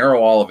when you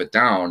narrow all of it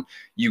down,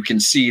 you can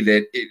see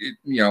that,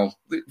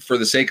 for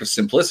the sake of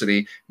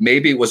simplicity,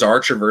 maybe it was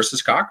Archer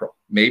versus Cockrell.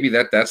 Maybe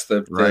that's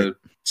the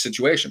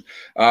situation.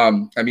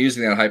 I'm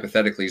using that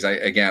hypothetically.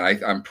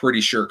 I'm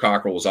pretty sure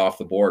Cockrell was off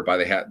the board by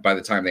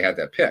the time they had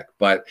that pick.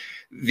 But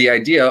the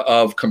idea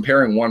of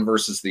comparing one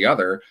versus the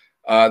other,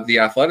 the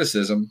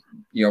athleticism,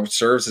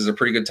 serves as a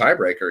pretty good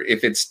tiebreaker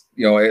if it's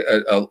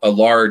a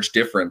large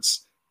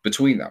difference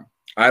between them.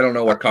 I don't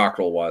know what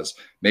Cockrell was.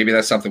 Maybe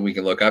that's something we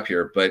can look up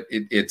here. But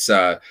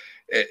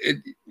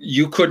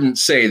you couldn't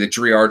say that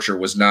Dre Archer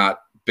was not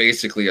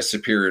basically a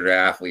superior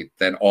athlete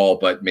than all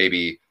but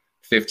maybe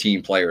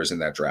 15 players in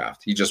that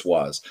draft. He just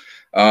was.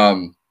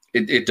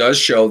 It does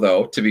show,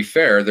 though, to be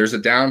fair, there's a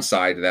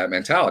downside to that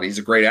mentality. He's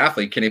a great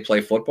athlete. Can he play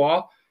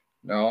football?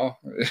 No,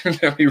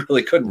 he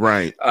really couldn't.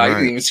 Right. He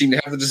didn't even seem to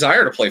have the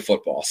desire to play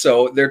football.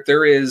 So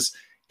there is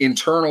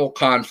internal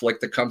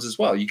conflict that comes as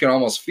well. You can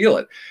almost feel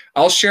it.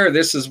 I'll share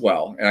this as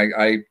well. And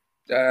I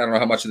don't know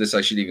how much of this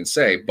I should even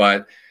say,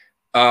 but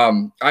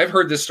I've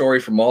heard this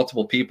story from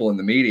multiple people in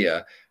the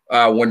media.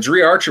 When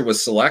Dre Archer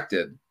was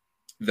selected,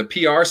 the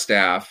PR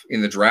staff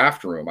in the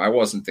draft room, I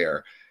wasn't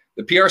there.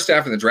 The PR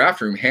staff in the draft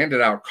room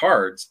handed out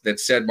cards that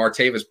said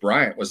Martavis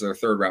Bryant was their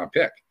 3rd round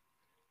pick.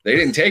 They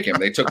didn't take him.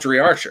 They took Dre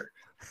Archer.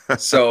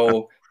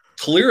 So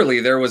clearly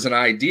there was an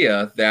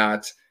idea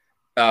that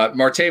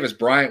Martavis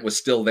Bryant was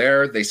still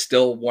there. They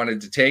still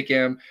wanted to take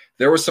him.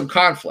 There was some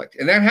conflict,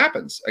 and that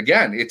happens.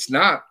 Again, it's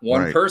not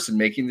one person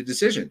making the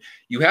decision.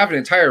 You have an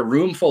entire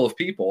room full of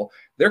people.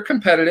 They're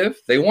competitive.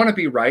 They want to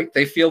be right.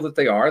 They feel that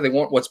they are. They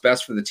want what's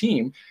best for the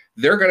team.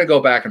 They're going to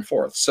go back and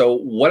forth. So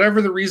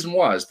whatever the reason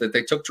was that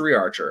they took Dre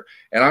Archer,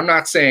 and I'm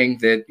not saying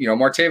that,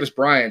 Martavis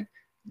Bryant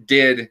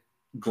did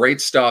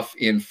great stuff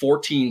in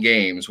 14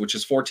 games, which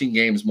is 14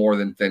 games more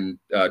than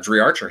Dre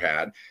Archer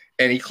had.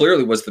 And he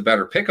clearly was the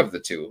better pick of the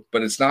two,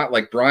 but it's not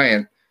like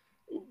Bryant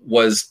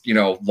was,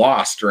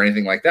 lost or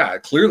anything like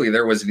that. Clearly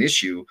there was an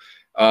issue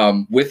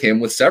with him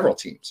with several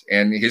teams,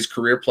 and his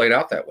career played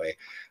out that way.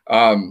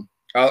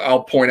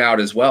 I'll point out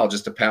as well,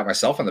 just to pat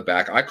myself on the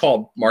back, I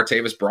called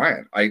Martavis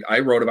Bryant. I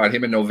wrote about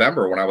him in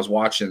November when I was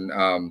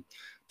watching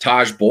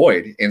Taj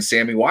Boyd and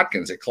Sammy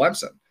Watkins at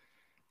Clemson.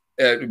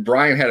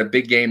 Brian had a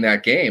big game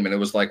that game, and it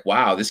was like,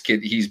 wow, this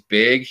kid, he's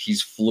big,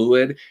 he's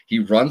fluid, he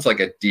runs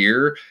like a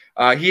deer.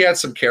 He had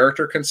some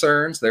character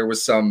concerns. There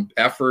was some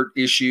effort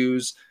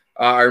issues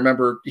I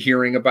remember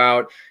hearing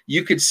about.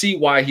 You could see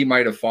why he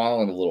might have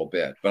fallen a little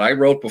bit. But I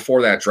wrote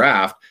before that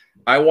draft,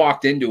 I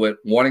walked into it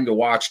wanting to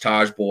watch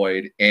Taj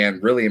Boyd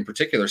and really in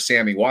particular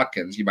Sammy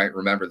Watkins. You might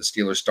remember the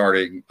Steelers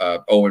starting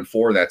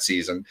 0-4 that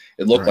season.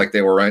 It looked like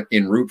they were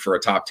en route for a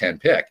top 10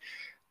 pick.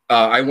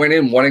 I went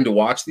in wanting to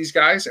watch these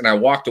guys, and I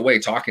walked away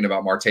talking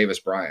about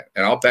Martavis Bryant.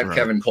 And I'll bet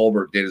Kevin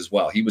Colbert did as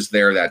well. He was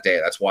there that day.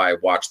 That's why I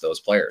watched those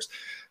players.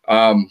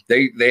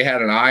 They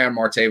had an eye on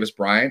Martavis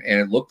Bryant,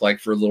 and it looked like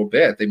for a little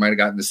bit they might have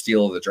gotten the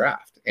steal of the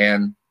draft.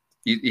 And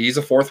he's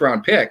a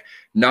 4th-round pick,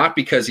 not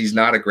because he's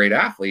not a great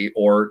athlete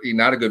or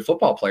not a good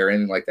football player or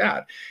anything like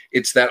that.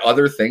 It's that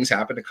other things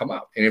happen to come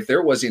up. And if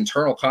there was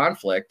internal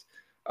conflict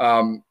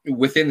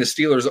within the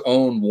Steelers'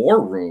 own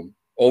war room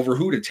over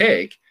who to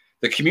take,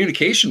 the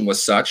communication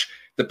was such,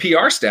 the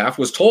PR staff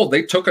was told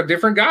they took a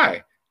different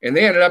guy, and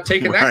they ended up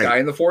taking that guy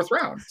in the 4th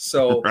round.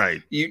 So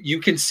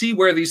you can see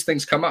where these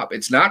things come up.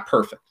 It's not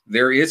perfect.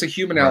 There is a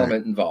human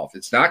element involved.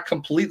 It's not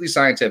completely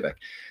scientific.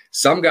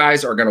 Some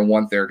guys are going to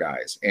want their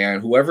guys,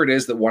 and whoever it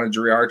is that wanted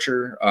Dre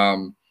Archer,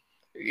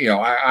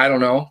 I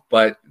don't know,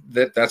 but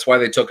that's why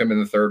they took him in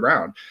the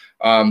 3rd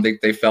round.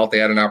 They felt they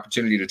had an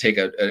opportunity to take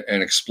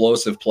an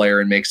explosive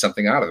player and make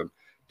something out of him.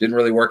 Didn't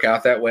really work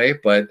out that way,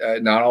 but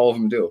not all of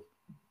them do.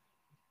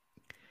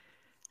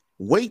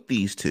 Weight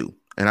these two.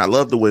 And I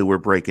love the way we're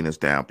breaking this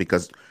down,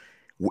 because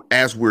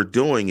as we're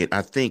doing it,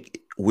 I think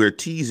we're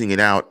teasing it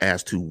out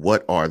as to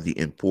what are the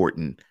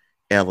important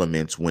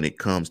elements when it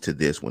comes to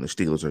this, when the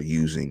Steelers are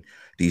using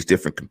these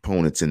different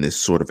components in this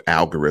sort of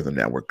algorithm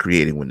that we're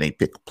creating when they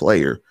pick a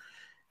player.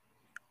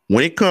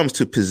 When it comes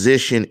to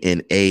position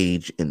and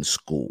age in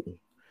school,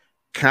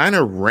 kind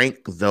of rank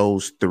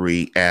those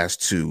 3 as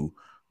to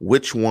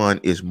which one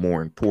is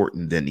more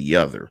important than the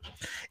other.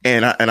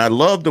 And I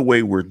love the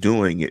way we're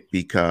doing it,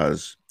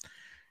 because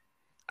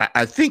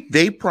I think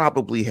they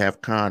probably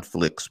have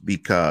conflicts,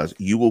 because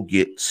you will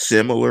get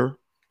similar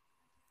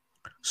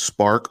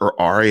Spark or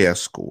RAS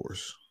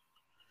scores.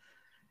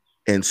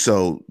 And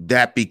so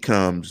that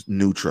becomes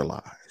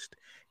neutralized.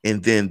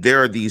 And then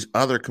there are these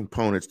other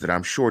components that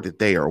I'm sure that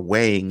they are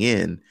weighing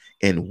in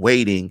and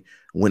weighting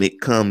when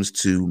it comes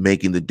to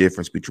making the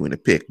difference between a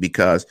pick,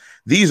 because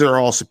these are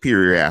all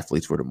superior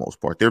athletes for the most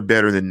part. They're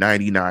better than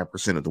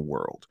 99% of the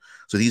world.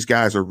 So these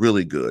guys are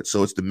really good.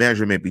 So it's the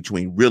measurement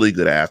between really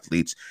good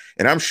athletes.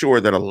 And I'm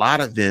sure that a lot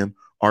of them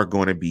are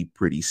going to be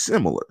pretty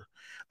similar,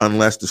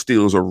 unless the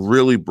Steelers are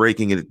really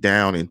breaking it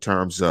down in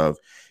terms of,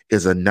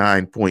 is a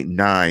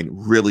 9.9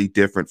 really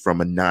different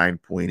from a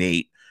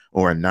 9.8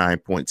 or a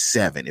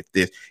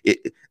 9.7?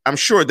 I'm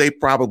sure they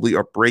probably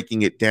are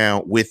breaking it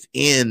down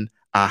within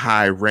a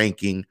high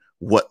ranking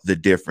what the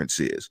difference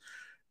is.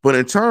 But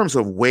in terms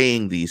of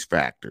weighing these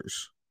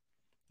factors,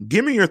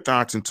 give me your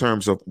thoughts in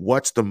terms of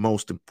what's the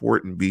most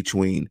important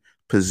between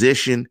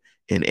position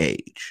and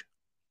age.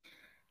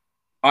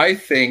 I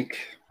think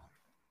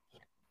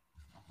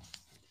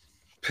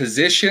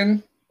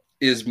position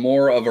is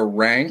more of a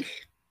rank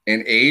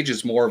and age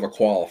is more of a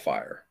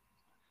qualifier.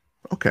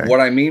 Okay. What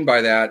I mean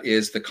by that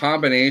is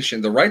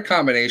the right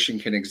combination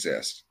can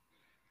exist,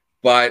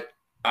 but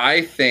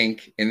I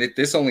think, and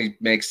this only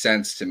makes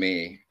sense to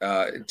me,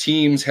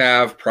 teams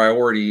have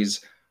priorities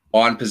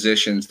on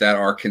positions that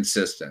are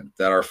consistent,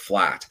 that are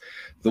flat.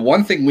 The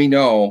one thing we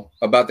know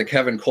about the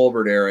Kevin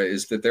Colbert era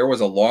is that there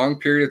was a long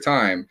period of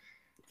time,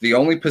 the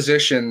only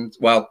position,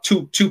 well,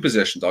 two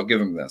positions, I'll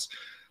give him this,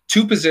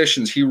 2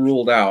 positions he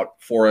ruled out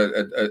for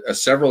a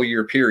several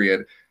year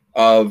period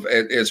of,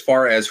 as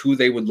far as who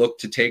they would look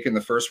to take in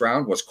the 1st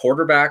round, was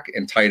quarterback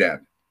and tight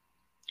end.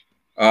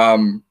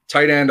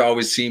 Tight end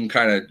always seemed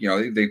kind of,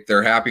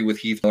 they're happy with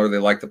Heath Miller. They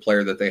like the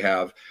player that they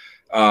have.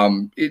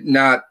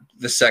 Not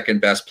the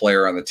second best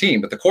player on the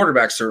team, but the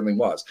quarterback certainly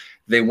was.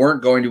 They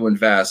weren't going to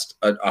invest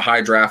a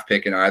high draft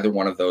pick in either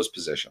one of those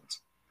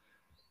positions.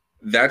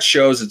 That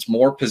shows it's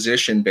more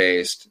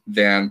position-based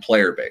than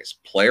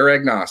player-based, player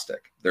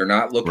agnostic. They're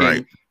not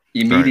looking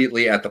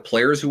immediately at the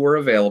players who are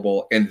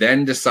available and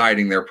then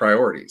deciding their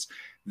priorities.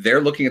 They're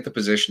looking at the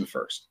position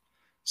first.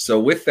 So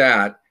with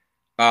that,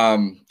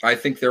 I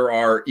think there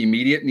are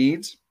immediate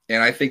needs,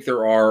 and I think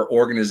there are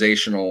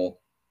organizational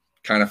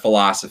kind of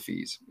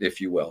philosophies, if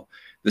you will.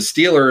 The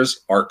Steelers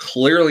are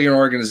clearly an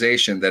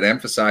organization that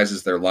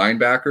emphasizes their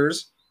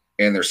linebackers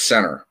and their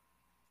center,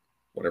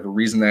 whatever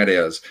reason that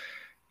is.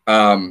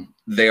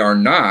 They are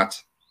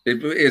not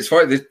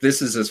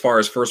This is as far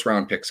as first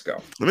round picks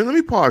go. Let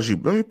me pause you.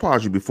 Let me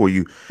pause you before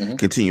you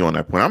continue on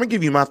that point. I'm gonna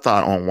give you my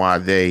thought on why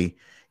they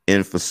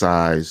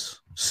emphasize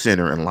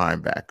center and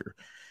linebacker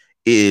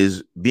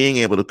is being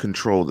able to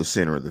control the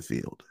center of the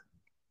field.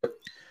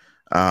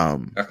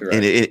 Exactly right.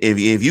 And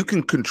if you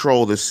can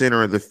control the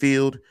center of the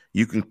field,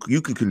 you can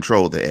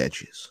control the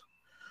edges.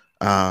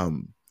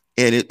 And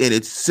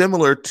it's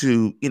similar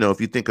to,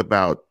 if you think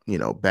about,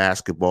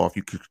 basketball, if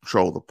you can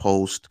control the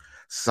post,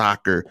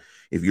 soccer,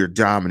 if you're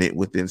dominant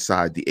with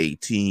inside the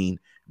 18,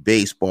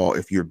 baseball,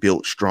 if you're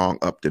built strong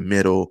up the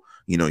middle,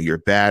 your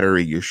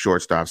battery, your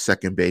shortstop,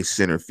 second base,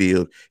 center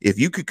field. If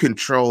you could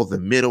control the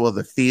middle of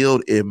the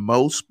field in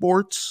most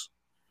sports,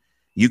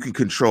 you can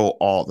control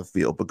all the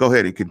field. But go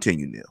ahead and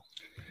continue, Neil.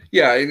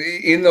 Yeah,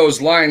 in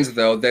those lines,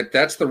 though,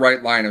 that's the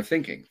right line of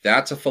thinking.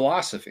 That's a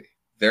philosophy.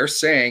 They're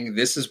saying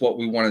this is what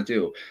we want to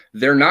do.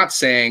 They're not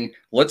saying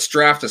let's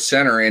draft a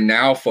center and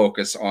now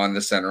focus on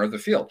the center of the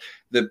field.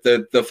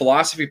 The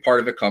philosophy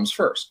part of it comes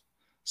first.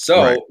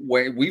 So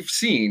What we've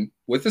seen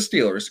with the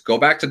Steelers, go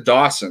back to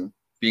Dawson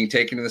being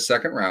taken in the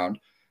second round,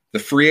 the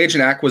free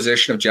agent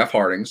acquisition of Jeff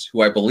Hardings,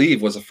 who I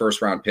believe was a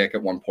first-round pick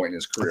at one point in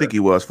his career. I think he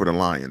was for the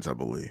Lions, I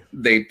believe.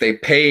 They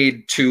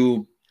paid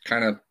two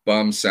kind of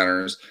bum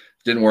centers.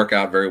 Didn't work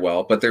out very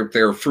well, but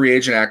they're free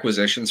agent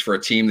acquisitions for a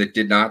team that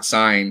did not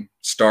sign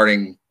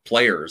starting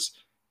players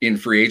in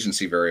free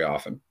agency very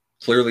often.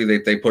 Clearly,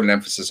 they put an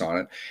emphasis on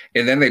it.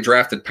 And then they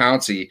drafted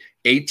Pouncey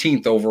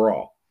 18th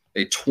overall,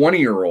 a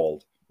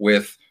 20-year-old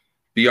with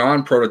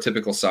beyond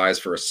prototypical size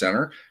for a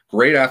center,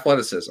 great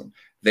athleticism.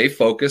 They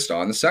focused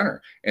on the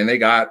center, and they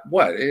got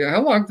what?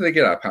 How long did they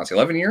get out of Pouncey?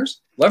 11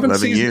 years? 11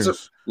 seasons.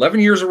 Years. 11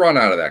 years of run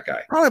out of that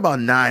guy. Probably about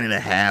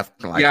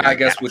 9.5. I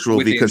guess with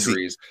the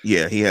injuries.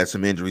 He had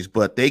some injuries,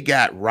 but they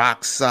got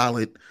rock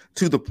solid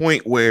to the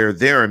point where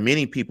there are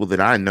many people that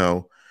I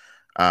know,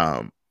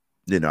 I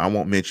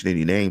won't mention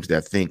any names,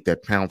 that think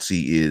that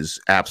Pouncey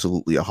is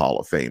absolutely a Hall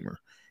of Famer.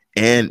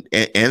 And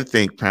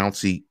think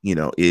Pouncey,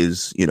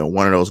 is,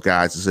 one of those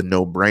guys is a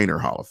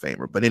no-brainer Hall of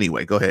Famer. But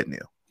anyway, go ahead,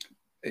 Neil.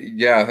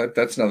 Yeah,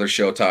 that's another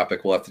show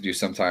topic we'll have to do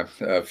sometime.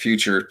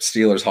 Future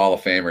Steelers Hall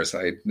of Famers.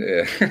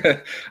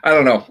 I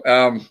don't know.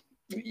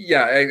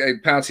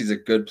 Pouncey's a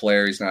good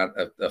player. He's not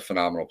a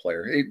phenomenal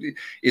player.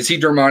 Is he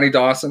Dermontti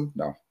Dawson?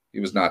 No, he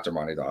was not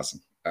Dermontti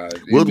Dawson.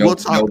 We'll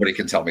talk, nobody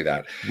can tell me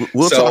that.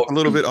 We'll talk a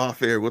little bit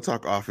off air. We'll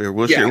talk off air.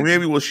 Share.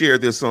 Maybe we'll share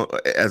this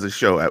as a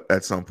show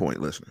at some point,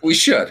 listeners. We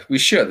should.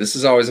 This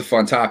is always a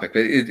fun topic.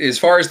 As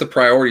far as the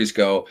priorities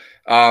go,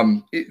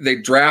 they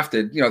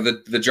drafted.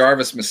 The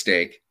Jarvis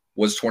mistake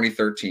was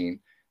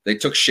 2013. They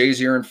took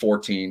Shazier in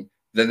 14.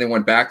 Then they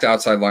went back to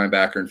outside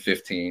linebacker in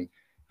 15,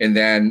 and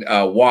then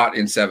Watt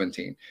in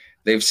 17.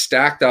 They've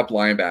stacked up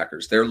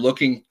linebackers. They're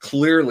looking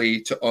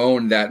clearly to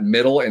own that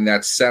middle and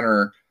that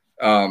center.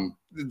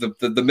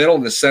 The middle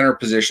and the center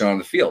position on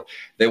the field.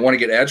 They want to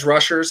get edge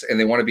rushers, and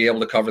they want to be able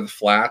to cover the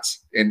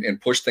flats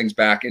and push things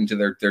back into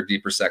their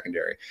deeper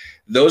secondary.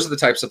 Those are the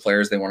types of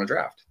players they want to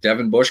draft.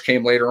 Devin Bush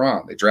came later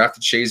on. They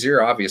drafted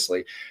Shazier,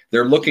 obviously.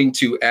 They're looking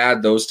to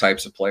add those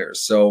types of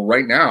players. So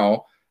right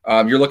now,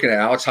 you're looking at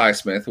Alex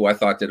Highsmith, who I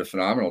thought did a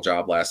phenomenal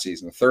job last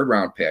season, a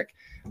third-round pick.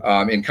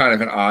 In kind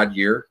of an odd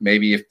year.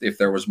 Maybe if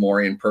there was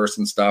more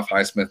in-person stuff,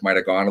 Highsmith might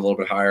have gone a little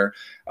bit higher.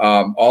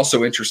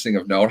 Also interesting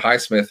of note,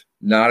 Highsmith,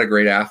 not a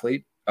great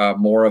athlete,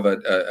 more of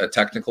a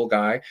technical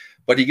guy,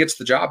 but he gets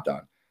the job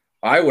done.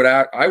 I would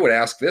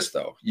ask this,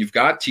 though. You've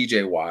got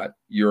TJ Watt.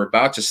 You're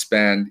about to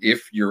spend,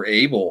 if you're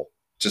able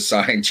to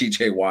sign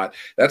TJ Watt,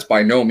 that's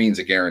by no means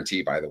a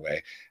guarantee, by the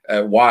way.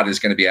 Watt is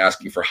going to be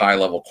asking for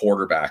high-level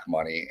quarterback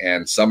money,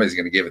 and somebody's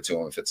going to give it to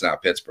him if it's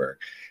not Pittsburgh.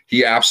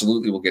 He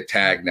absolutely will get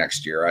tagged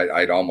next year.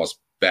 I'd almost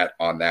bet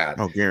on that.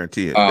 Oh,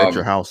 guarantee it. Bet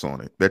your house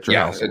on it. Bet your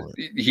house on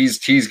it.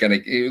 He's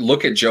going to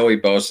look at Joey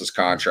Bosa's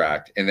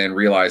contract and then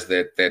realize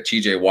that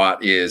TJ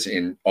Watt is,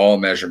 in all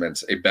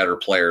measurements, a better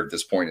player at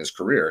this point in his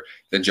career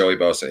than Joey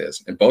Bosa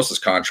is. And Bosa's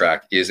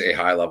contract is a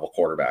high-level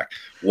quarterback.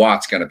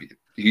 Watt's going to be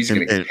 – he's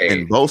going to get paid.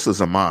 And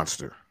Bosa's a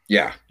monster.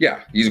 Yeah,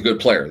 he's a good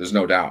player. There's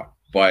no doubt.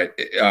 But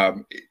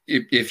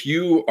if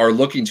you are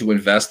looking to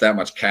invest that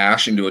much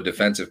cash into a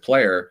defensive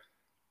player –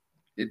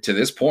 to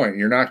this point,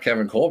 you're not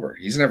Kevin Colbert.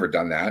 He's never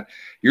done that.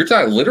 You're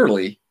talking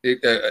literally,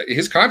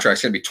 his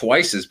contract's going to be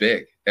twice as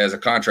big as a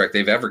contract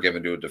they've ever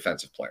given to a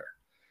defensive player.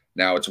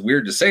 Now, it's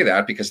weird to say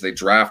that because they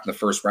draft in the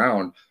first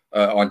round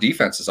on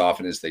defense as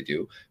often as they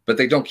do, but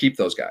they don't keep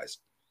those guys.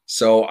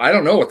 So I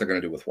don't know what they're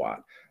going to do with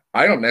Watt.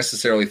 I don't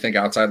necessarily think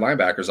outside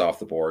linebackers off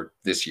the board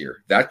this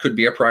year. That could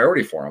be a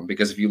priority for them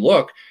because if you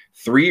look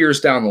 3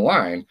 years down the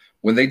line,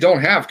 when they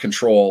don't have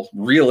control,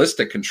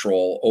 realistic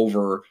control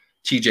over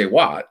TJ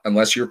Watt,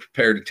 unless you're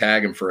prepared to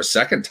tag him for a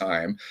second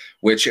time,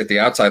 which at the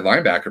outside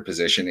linebacker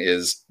position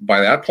is,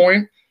 by that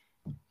point,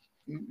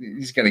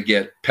 he's going to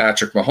get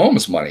Patrick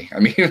Mahomes money. I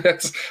mean,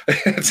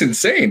 that's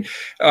insane.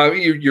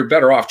 You're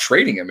better off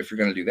trading him if you're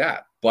going to do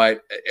that.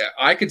 But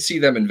I could see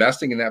them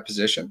investing in that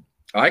position.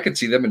 I could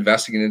see them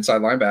investing in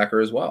inside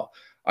linebacker as well.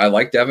 I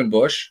like Devin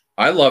Bush.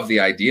 I love the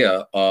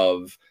idea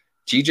of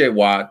TJ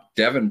Watt,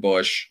 Devin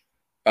Bush,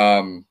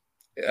 um,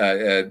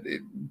 uh,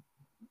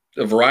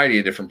 a variety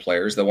of different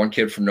players. The one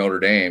kid from Notre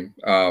Dame,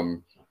 I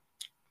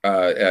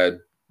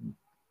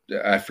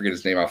forget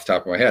his name off the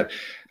top of my head.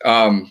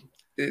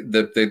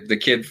 The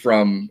kid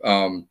from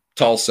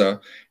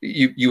Tulsa.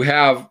 You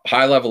have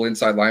high level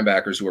inside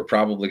linebackers who are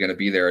probably going to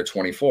be there at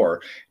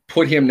 24.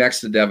 Put him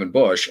next to Devin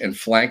Bush and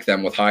flank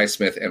them with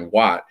Highsmith and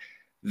Watt.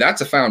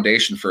 That's a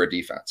foundation for a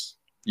defense.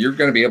 You're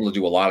going to be able to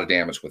do a lot of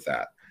damage with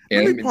that.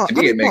 And to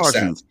me, it makes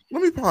sense.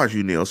 Let me pause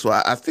you, Neil. So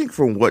I think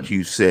from what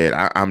you said,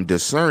 I'm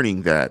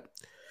discerning that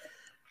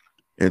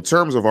in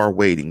terms of our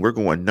weighting, we're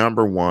going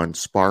number one,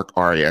 Spark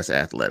RAS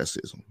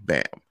athleticism.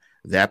 Bam.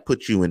 That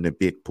puts you in the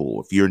big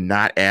pool. If you're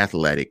not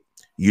athletic,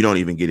 you don't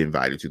even get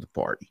invited to the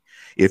party.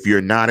 If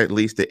you're not at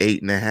least an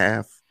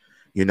 8.5,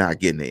 you're not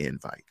getting an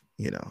invite.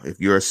 If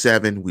you're a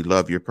 7, we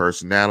love your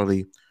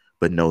personality,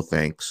 but no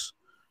thanks.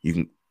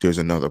 There's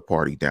another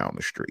party down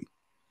the street.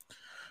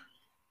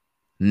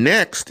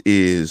 Next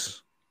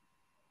is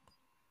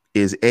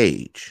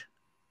age.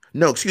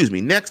 No, excuse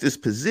me. Next is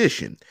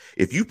position.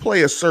 If you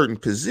play a certain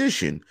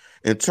position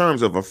in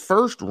terms of a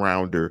first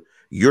rounder,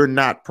 you're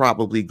not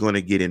probably going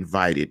to get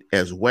invited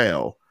as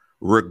well,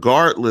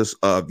 regardless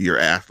of your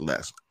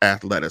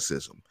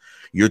athleticism.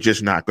 You're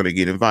just not going to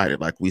get invited.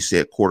 Like we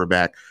said,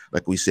 quarterback,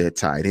 like we said,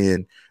 tight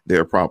end.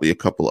 There are probably a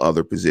couple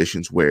other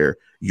positions where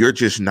you're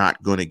just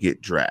not going to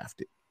get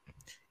drafted.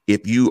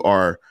 If you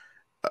are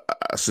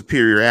a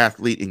superior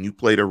athlete and you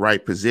play the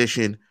right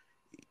position,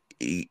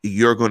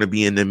 you're going to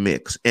be in the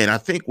mix. And I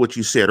think what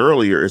you said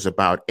earlier is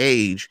about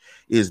age,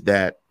 is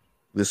that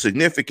the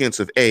significance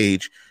of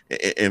age,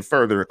 and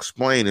further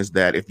explain, is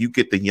that if you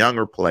get the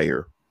younger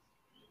player,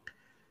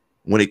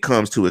 when it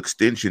comes to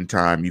extension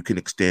time, you can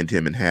extend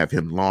him and have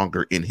him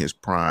longer in his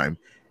prime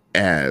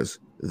as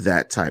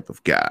that type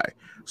of guy.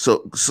 So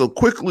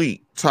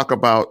quickly talk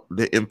about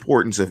the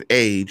importance of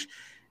age.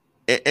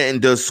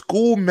 And does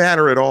school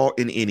matter at all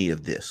in any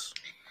of this?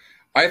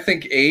 I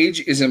think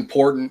age is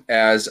important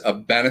as a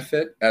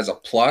benefit, as a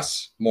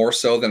plus, more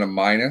so than a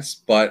minus.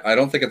 But I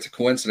don't think it's a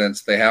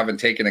coincidence they haven't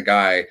taken a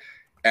guy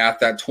at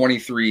that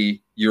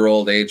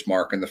 23-year-old age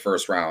mark in the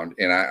first round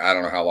in I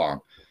don't know how long.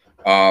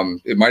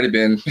 It might have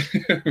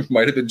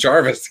been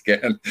Jarvis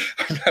again.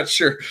 I'm not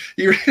sure.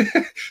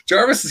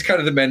 Jarvis is kind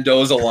of the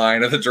Mendoza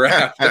line of the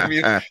draft. I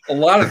mean, a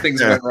lot of things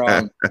went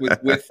wrong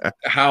with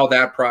how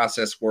that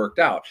process worked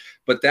out,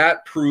 but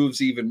that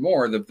proves even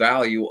more the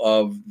value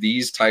of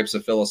these types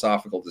of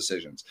philosophical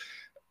decisions.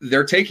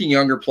 They're taking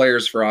younger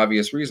players for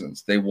obvious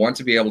reasons. They want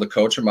to be able to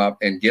coach them up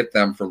and get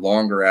them for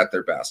longer at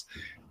their best.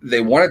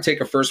 They want to take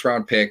a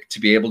first-round pick to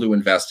be able to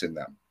invest in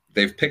them.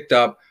 They've picked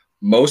up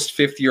most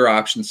fifth-year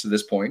options to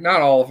this point.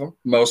 Not all of them,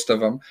 most of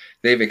them.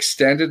 They've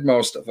extended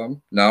most of them.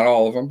 Not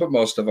all of them, but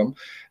most of them.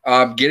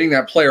 Getting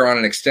that player on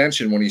an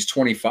extension when he's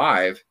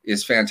 25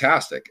 is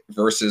fantastic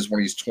versus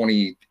when he's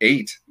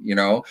 28.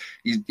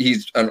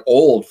 He's an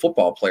old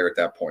football player at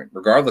that point,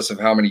 regardless of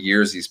how many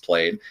years he's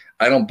played.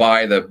 I don't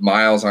buy the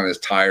miles on his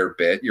tire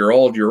bit. You're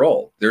old, you're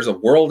old. There's a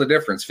world of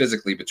difference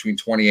physically between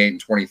 28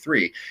 and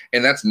 23,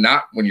 and that's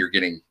not when you're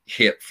getting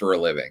hit for a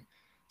living.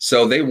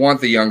 So they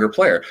want the younger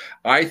player.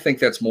 I think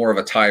that's more of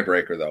a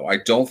tiebreaker, though. I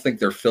don't think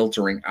they're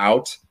filtering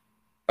out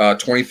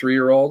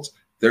 23-year-olds.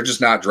 They're just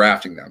not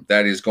drafting them.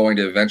 That is going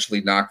to eventually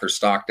knock their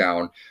stock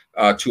down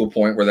to a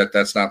point where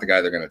that's not the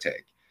guy they're going to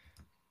take.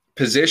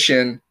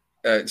 Position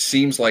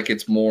seems like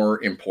it's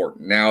more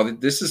important. Now,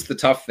 this is the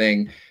tough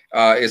thing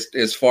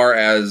as far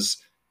as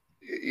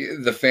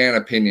the fan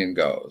opinion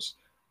goes.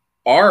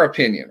 Our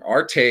opinion,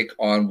 our take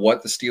on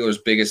what the Steelers'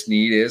 biggest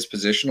need is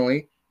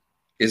positionally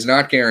is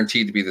not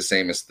guaranteed to be the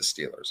same as the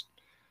Steelers.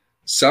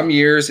 Some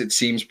years it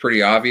seems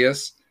pretty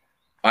obvious.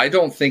 I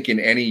don't think in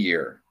any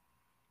year,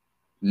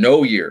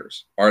 no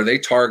years, are they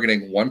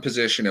targeting one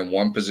position and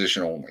one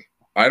position only.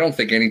 I don't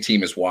think any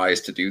team is wise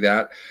to do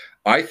that.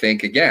 I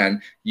think,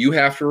 again, you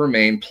have to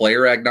remain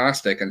player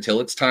agnostic until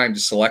it's time to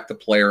select the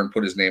player and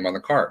put his name on the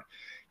card.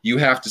 You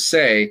have to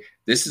say,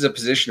 this is a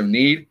position of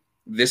need.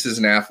 This is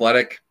an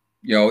athletic,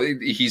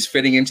 he's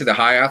fitting into the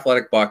high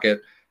athletic bucket.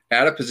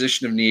 At a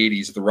position of need,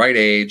 he's the right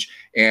age,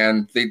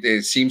 and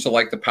they seem to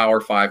like the Power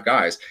 5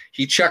 guys.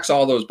 He checks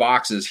all those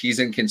boxes. He's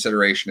in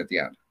consideration at the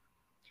end.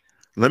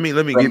 Let me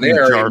give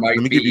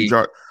you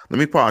Jarvis. Let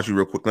me pause you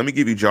real quick. Let me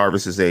give you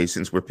Jarvis's age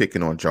since we're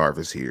picking on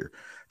Jarvis here.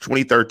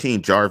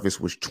 2013, Jarvis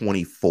was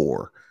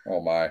 24.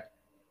 Oh my!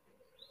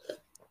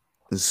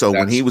 So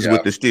when he was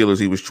with the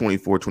Steelers, he was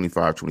 24,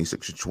 25,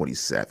 26, and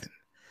 27.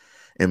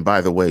 And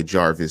by the way,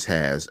 Jarvis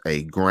has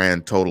a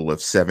grand total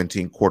of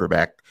 17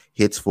 quarterback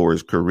hits for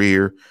his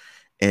career,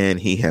 and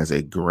he has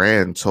a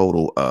grand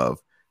total of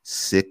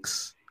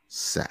 6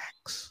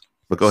 sacks.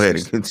 But go ahead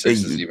and continue.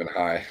 6 is even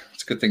high.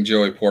 It's a good thing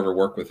Joey Porter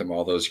worked with him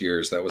all those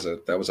years. That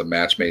was a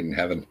match made in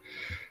heaven.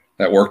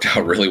 That worked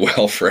out really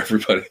well for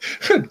everybody.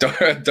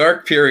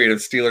 Dark period of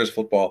Steelers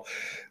football.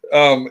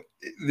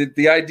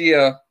 The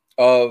idea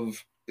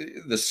of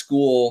the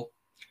school,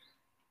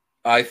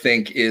 I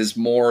think, is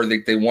more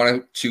that they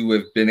want to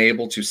have been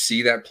able to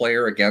see that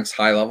player against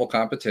high-level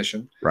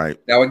competition. Right.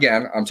 Now,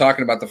 again, I'm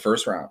talking about the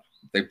first round.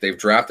 They've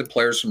drafted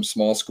players from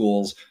small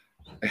schools.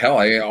 Hell,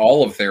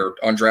 all of their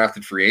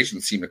undrafted free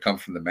agents seem to come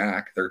from the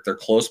MAC. They're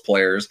close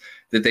players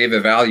that they've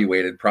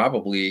evaluated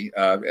probably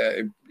at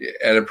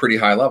a pretty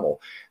high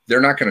level.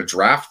 They're not going to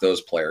draft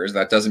those players.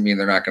 That doesn't mean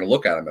they're not going to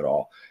look at them at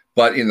all.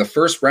 But in the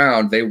first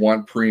round, they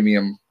want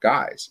premium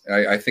guys.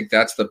 I think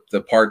that's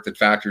the part that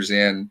factors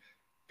in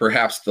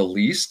perhaps the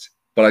least.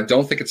 But I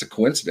don't think it's a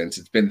coincidence.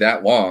 It's been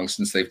that long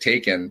since they've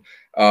taken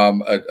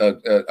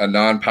a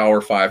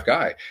non-Power 5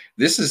 guy.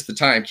 This is the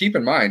time. Keep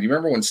in mind, you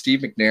remember when Steve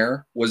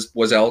McNair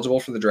was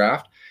eligible for the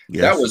draft?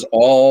 Yes.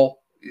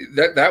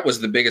 That was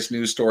the biggest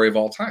news story of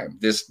all time.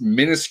 This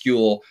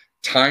minuscule,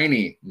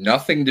 tiny,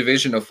 nothing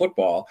division of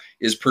football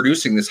is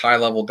producing this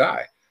high-level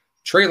guy.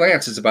 Trey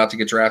Lance is about to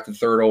get drafted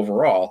 3rd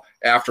overall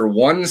after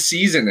one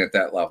season at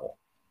that level.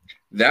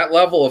 That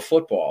level of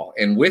football,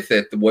 and with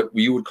it, what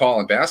you would call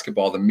in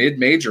basketball, the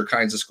mid-major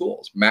kinds of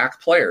schools, MAC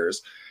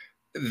players,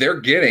 they're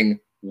getting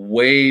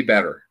way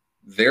better.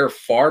 They're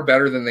far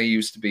better than they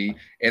used to be,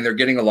 and they're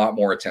getting a lot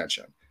more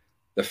attention.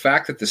 The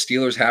fact that the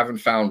Steelers haven't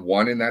found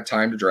one in that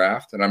time to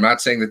draft, and I'm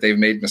not saying that they've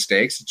made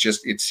mistakes,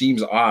 it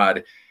seems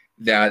odd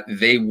that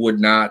they would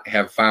not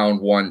have found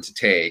one to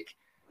take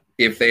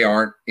if they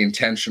aren't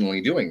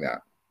intentionally doing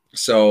that.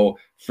 So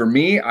for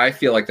me, I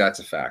feel like that's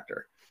a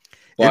factor.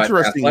 But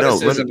interesting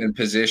athleticism and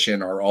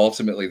position are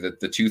ultimately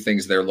the two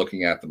things they're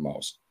looking at the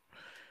most.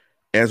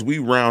 As we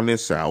round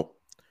this out,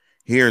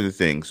 here are the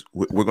things.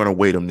 We're going to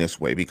weight them this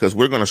way because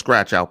we're going to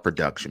scratch out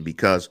production,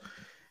 because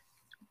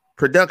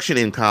production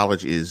in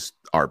college is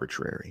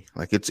arbitrary.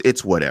 Like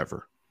it's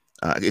whatever,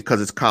 because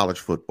it's college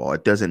football.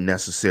 It doesn't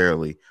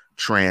necessarily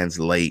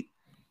translate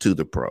to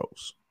the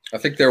pros. I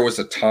think there was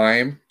a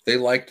time they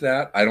liked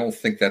that. I don't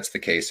think that's the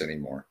case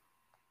anymore.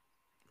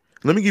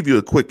 Let me give you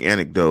a quick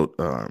anecdote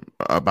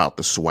about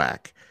the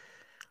SWAC.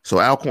 So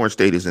Alcorn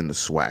State is in the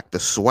SWAC. The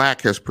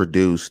SWAC has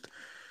produced,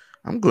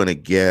 I'm going to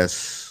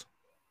guess,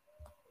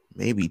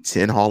 maybe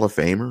 10 Hall of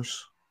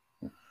Famers.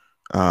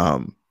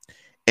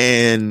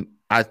 And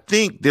I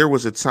think there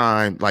was a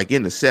time, like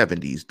in the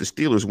 70s, the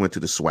Steelers went to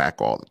the SWAC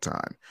all the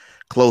time.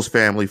 Close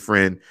family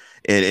friend,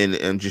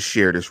 and just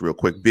share this real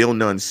quick. Bill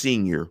Nunn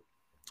Sr.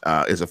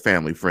 Is a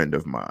family friend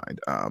of mine.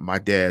 My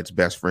dad's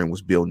best friend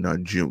was Bill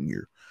Nunn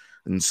Jr.,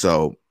 and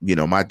so,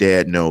 my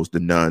dad knows the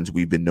Nuns.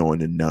 We've been knowing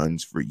the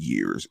Nuns for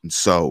years. And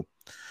so,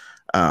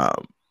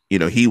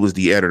 he was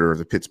the editor of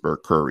the Pittsburgh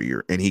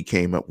Courier, and he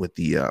came up with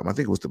the, I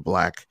think it was the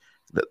Black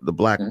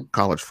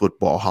College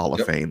Football Hall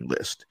of Fame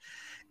list.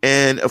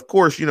 And of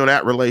course,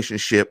 that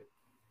relationship,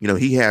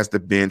 he has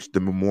the bench, the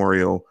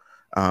memorial.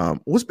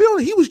 Bill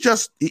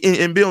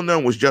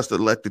Nunn was just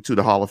elected to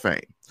the Hall of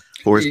Fame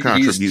for his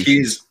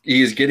contributions.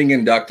 He is getting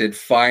inducted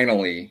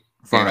finally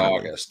in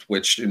August,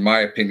 which in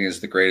my opinion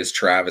is the greatest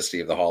travesty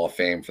of the Hall of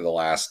Fame for the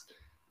last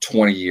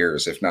 20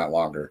 years, if not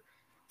longer.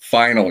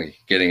 Finally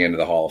getting into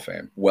the Hall of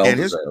Fame. Well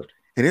deserved.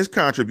 And his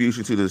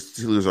contributions to the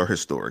Steelers are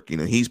historic.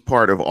 He's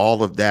part of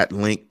all of that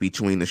link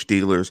between the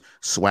Steelers,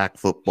 SWAC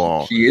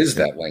football. He is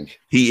that link.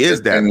 He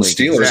is that link. And the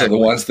Steelers are the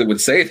ones that would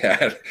say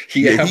that.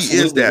 He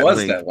absolutely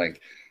was that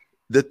link.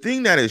 The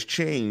thing that has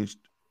changed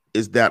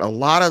is that a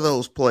lot of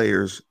those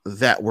players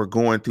that were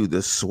going through the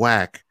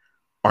SWAC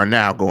are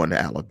now going to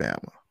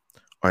Alabama,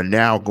 are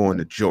now going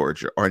to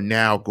Georgia, are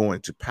now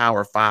going to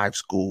Power 5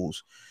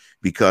 schools,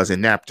 because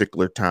in that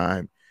particular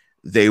time,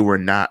 they were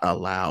not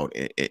allowed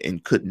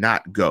and could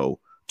not go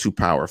to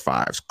Power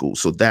 5 schools.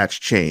 So that's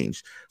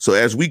changed. So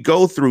as we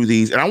go through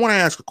these, and I want to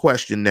ask a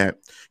question that,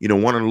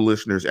 one of the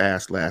listeners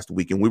asked last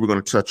week, and we were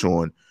going to touch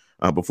on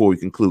before we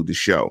conclude the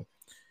show.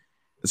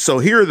 So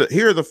here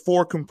are the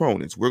 4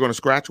 components. We're going to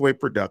scratch away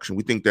production.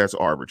 We think that's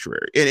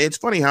arbitrary. And it's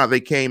funny how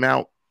they came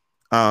out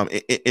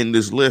in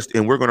this list,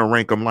 and we're going to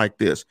rank them like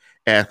this: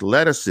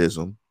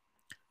 athleticism,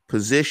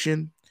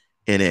 position,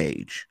 and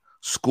age.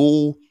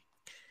 School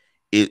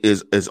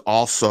is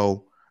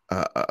also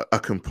a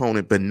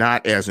component, but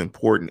not as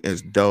important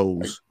as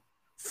those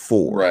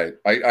 4. Right.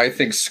 I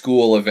think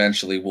school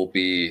eventually will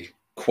be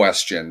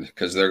questioned,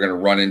 because they're going to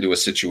run into a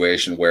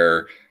situation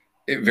where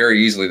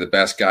very easily the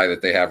best guy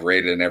that they have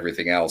rated and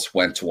everything else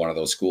went to one of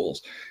those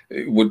schools.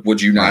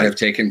 Would you not have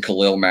taken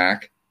Khalil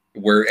Mack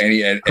where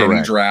any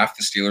draft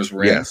the Steelers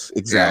were in? Yes,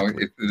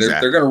 exactly.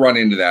 They're going to run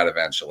into that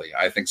eventually.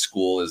 I think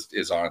school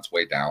is on its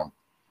way down.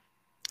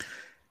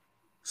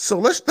 So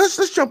let's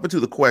jump into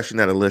the question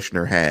that a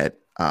listener had.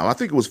 I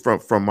think it was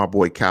from my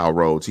boy Kyle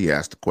Rhodes. He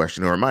asked the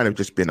question, or it might have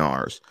just been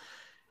ours.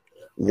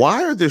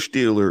 Why are the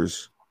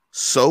Steelers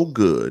so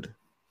good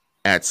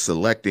at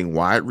selecting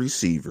wide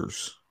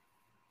receivers,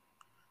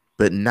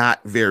 but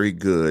not very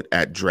good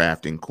at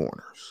drafting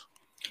corners?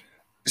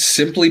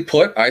 Simply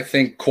put, I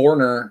think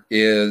corner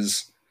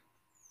is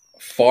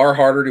far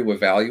harder to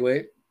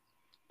evaluate,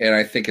 and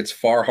I think it's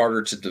far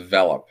harder to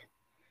develop.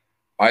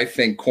 I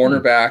think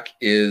cornerback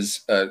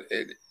is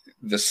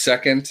the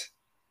second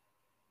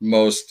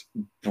most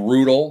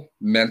brutal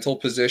mental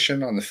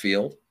position on the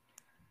field,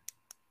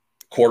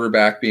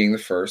 quarterback being the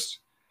first.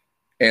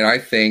 And I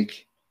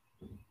think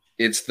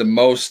it's the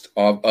most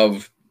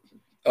of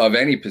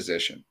any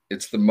position.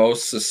 It's the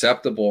most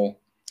susceptible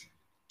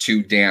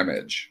to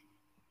damage.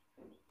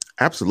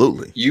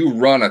 Absolutely. You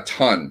run a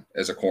ton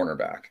as a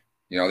cornerback.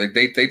 You know,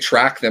 they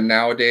track them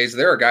nowadays.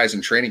 There are guys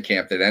in training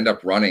camp that end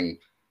up running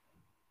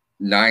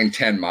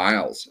 9-10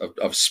 miles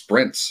of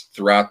sprints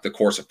throughout the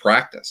course of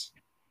practice.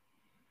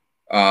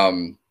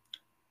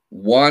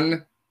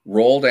 One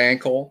rolled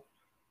ankle,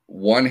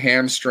 one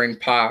hamstring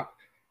pop,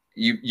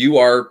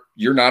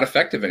 you're not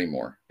effective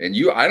anymore. And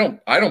I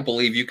don't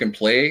believe you can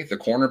play the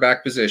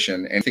cornerback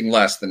position anything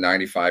less than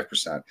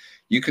 95%.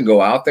 You can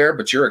go out there,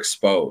 but you're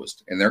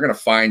exposed, and they're going to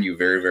find you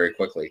very, very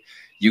quickly.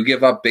 You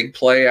give up big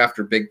play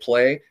after big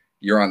play,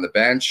 you're on the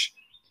bench,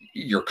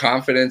 your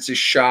confidence is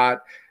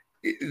shot.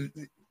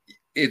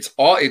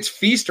 It's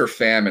feast or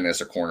famine as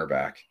a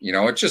cornerback. You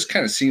know, it just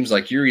kind of seems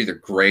like you're either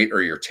great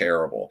or you're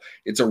terrible.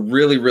 It's a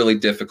really, really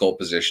difficult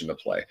position to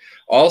play.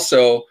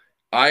 Also,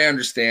 I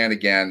understand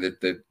again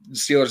that the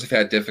Steelers have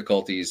had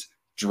difficulties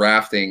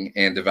drafting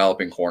and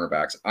developing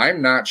cornerbacks.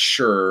 I'm not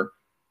sure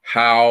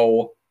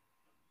how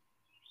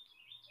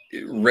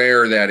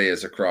rare that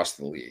is across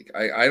the league.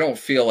 I don't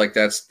feel like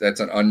that's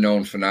an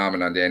unknown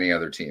phenomenon to any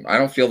other team. I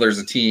don't feel there's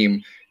a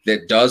team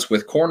that does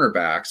with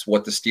cornerbacks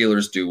what the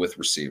Steelers do with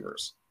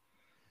receivers.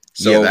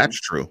 So yeah, that's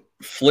true.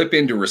 Flip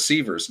into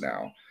receivers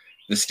now.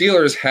 The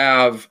Steelers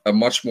have a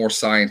much more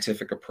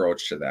scientific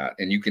approach to that,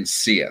 and you can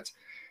see it.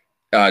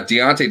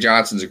 Deontay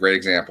Johnson's a great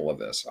example of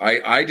this.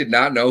 I did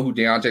not know who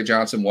Deontay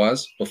Johnson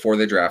was before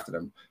they drafted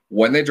him.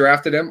 When they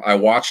drafted him, I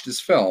watched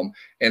his film,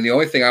 and the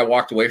only thing I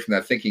walked away from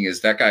that thinking is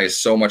that guy is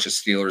so much a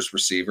Steelers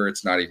receiver,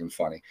 it's not even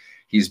funny.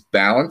 He's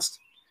balanced.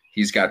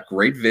 He's got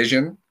great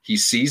vision. He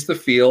sees the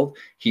field.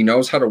 He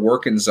knows how to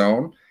work in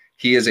zone.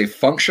 He is a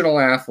functional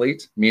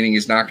athlete, meaning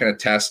he's not going to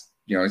test,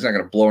 he's not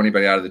going to blow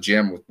anybody out of the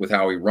gym with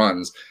how he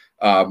runs,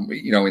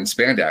 in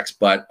spandex.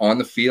 But on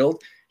the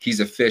field, he's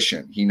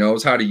efficient. He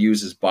knows how to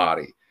use his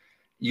body.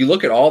 You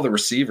look at all the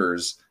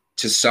receivers,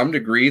 to some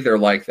degree, they're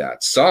like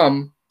that.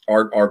 Some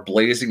are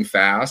blazing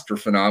fast or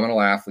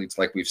phenomenal athletes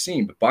like we've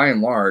seen, but by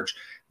and large,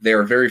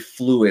 they're very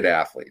fluid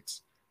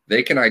athletes.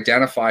 They can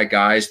identify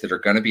guys that are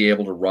going to be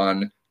able to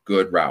run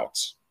good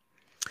routes.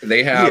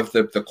 They have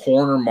the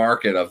corner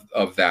market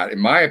of that. In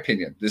my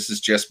opinion, this is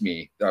just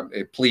me.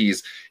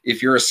 Please,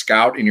 if you're a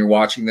scout and you're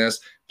watching this,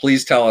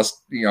 please tell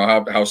us,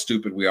 how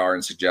stupid we are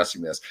in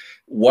suggesting this.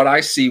 What I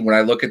see when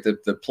I look at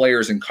the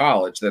players in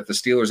college that the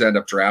Steelers end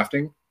up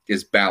drafting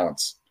is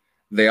balance.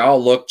 They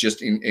all look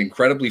just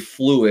incredibly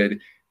fluid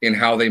in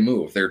how they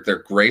move.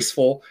 They're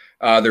graceful.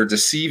 They're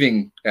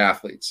deceiving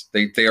athletes.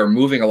 They are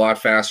moving a lot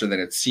faster than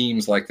it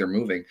seems like they're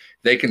moving.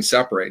 They can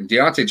separate. And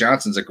Deontay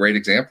Johnson's a great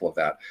example of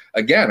that.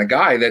 Again, a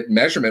guy that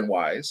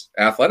measurement-wise,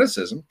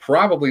 athleticism,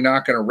 probably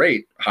not going to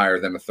rate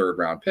higher than a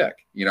third-round pick.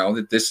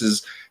 That this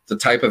is the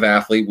type of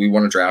athlete we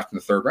want to draft in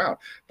the third round.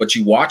 But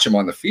you watch him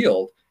on the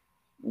field,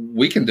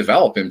 we can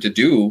develop him to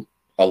do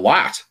a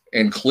lot.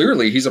 And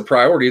clearly he's a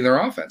priority in their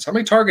offense. How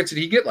many targets did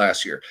he get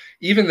last year?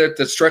 Even that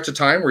stretch of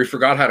time where he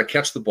forgot how to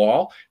catch the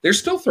ball, they're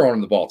still throwing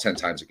him the ball 10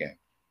 times a game.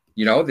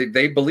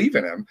 They believe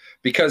in him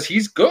because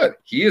he's good.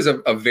 He is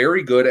a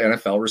very good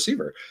NFL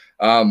receiver.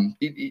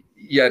 He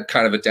had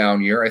kind of a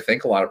down year. I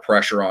think a lot of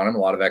pressure on him, a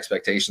lot of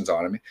expectations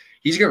on him.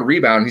 He's going to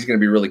rebound. He's going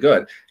to be really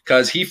good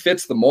because he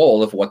fits the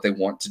mold of what they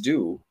want to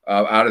do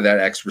out of that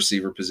X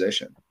receiver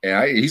position.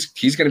 And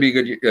he's going to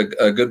be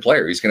a good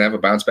player. He's going to have a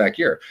bounce back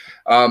year.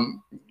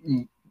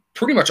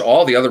 Pretty much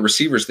all the other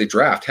receivers they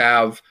draft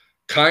have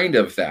kind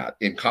of that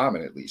in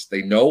common, at least.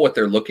 They know what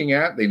they're looking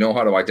at. They know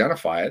how to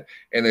identify it,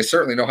 and they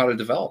certainly know how to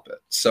develop it.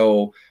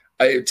 So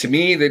to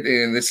me,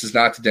 and this is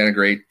not to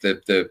denigrate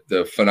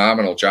the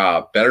phenomenal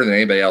job, better than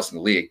anybody else in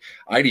the league.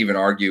 I'd even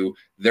argue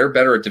they're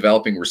better at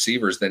developing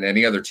receivers than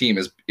any other team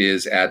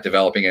is at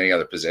developing any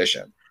other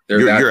position.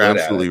 You're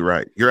absolutely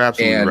right. You're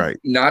absolutely right.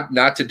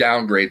 Not to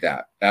downgrade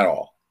that at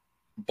all.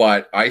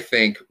 But I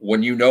think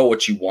when you know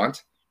what you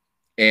want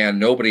and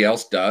nobody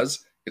else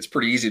does, it's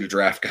pretty easy to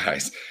draft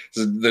guys.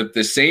 So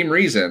the same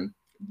reason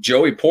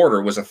Joey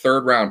Porter was a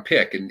third-round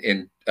pick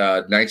in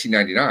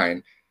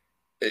 1999,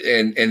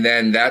 and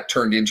then that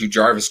turned into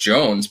Jarvis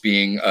Jones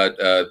being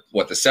the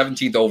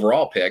 17th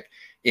overall pick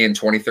in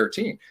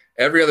 2013.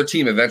 Every other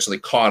team eventually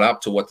caught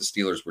up to what the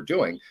Steelers were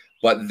doing,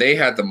 but they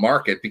had the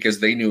market because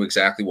they knew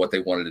exactly what they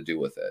wanted to do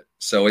with it.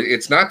 So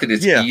it's not that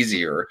it's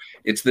easier.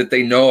 It's that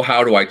they know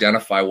how to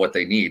identify what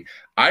they need.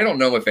 I don't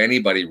know if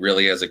anybody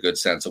really has a good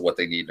sense of what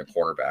they need in a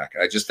cornerback.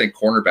 I just think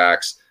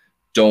cornerbacks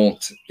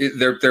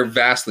they're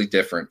vastly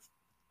different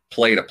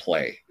play to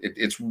play.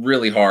 It's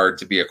really hard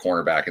to be a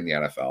cornerback in the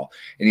NFL,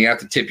 and you have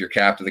to tip your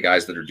cap to the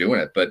guys that are doing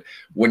it. But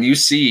when you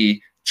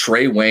see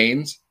Trey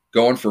Waynes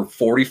going for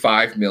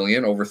 $45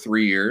 million over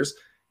 3 years,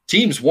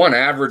 teams want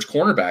average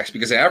cornerbacks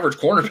because average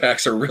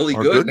cornerbacks are really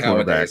good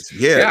nowadays.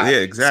 Yeah,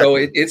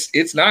 exactly. So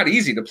it's not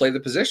easy to play the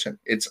position.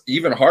 It's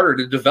even harder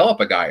to develop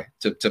a guy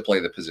to play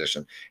the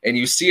position. And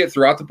you see it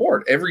throughout the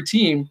board. Every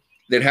team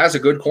that has a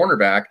good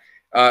cornerback,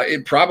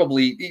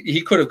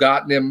 he could have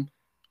gotten him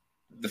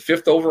the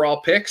 5th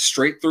overall pick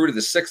straight through to the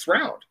 6th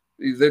round.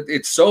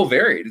 It's so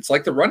varied. It's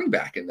like the running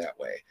back in that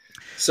way.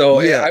 So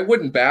I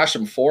wouldn't bash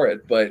him for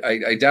it, but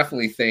I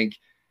definitely think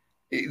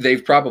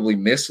they've probably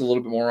missed a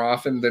little bit more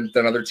often than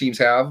other teams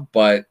have,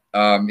 but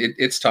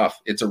it's tough.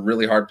 It's a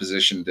really hard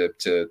position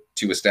to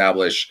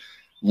establish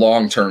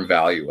long-term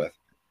value with.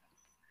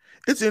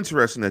 It's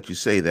interesting that you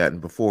say that.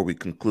 And before we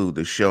conclude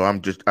the show, I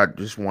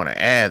just want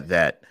to add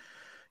that,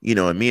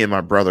 and me and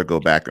my brother go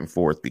back and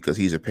forth because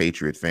he's a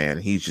Patriot fan.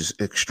 He's just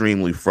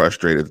extremely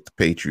frustrated at the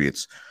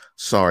Patriots.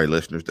 Sorry,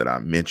 listeners, that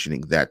I'm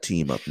mentioning that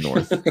team up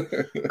north.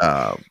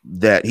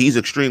 That he's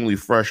extremely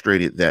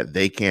frustrated that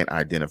they can't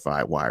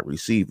identify wide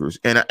receivers.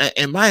 And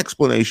my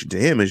explanation to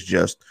him is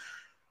just,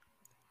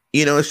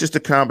 it's just a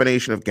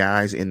combination of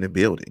guys in the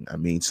building. I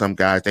mean, some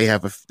guys, the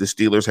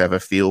Steelers have a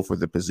feel for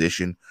the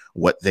position,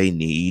 what they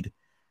need.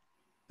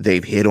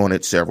 They've hit on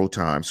it several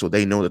times, so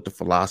they know that the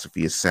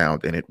philosophy is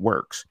sound and it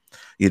works.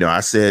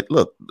 I said,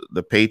 look,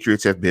 the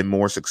Patriots have been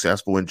more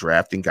successful in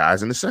drafting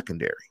guys in the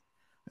secondary.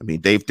 I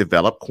mean, they've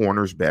developed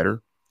corners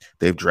better.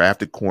 They've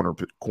drafted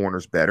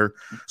corners better.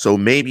 So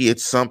maybe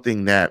it's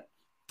something that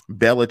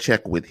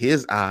Belichick, with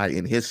his eye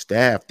and his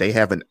staff, they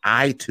have an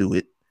eye to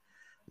it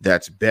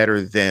that's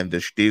better than the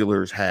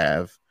Steelers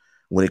have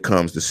when it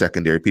comes to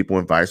secondary people,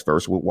 and vice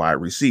versa with wide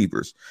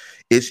receivers.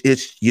 It's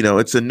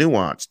a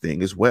nuanced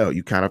thing as well.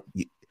 You kind of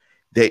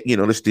the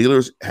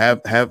Steelers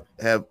have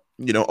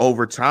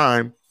over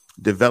time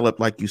developed,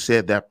 like you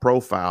said, that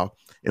profile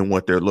and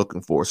what they're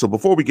looking for. So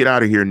before we get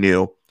out of here,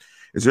 Neil,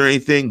 is there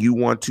anything you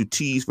want to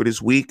tease for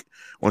this week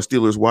on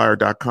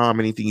SteelersWire.com?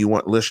 Anything you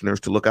want listeners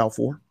to look out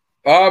for?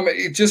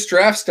 Just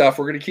draft stuff.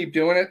 We're going to keep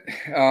doing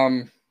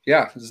it.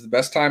 Yeah, this is the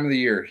best time of the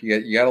year.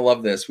 You got to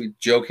love this. We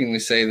jokingly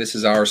say this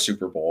is our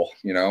Super Bowl.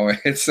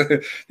 It's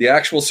the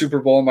actual Super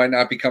Bowl might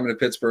not be coming to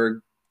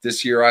Pittsburgh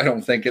this year. I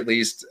don't think, at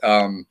least.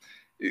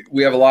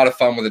 We have a lot of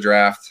fun with the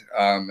draft.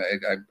 I'm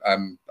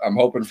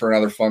hoping for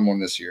another fun one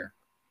this year.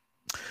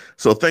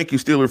 So thank you,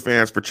 Steeler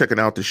fans, for checking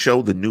out the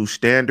show, The New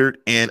Standard.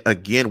 And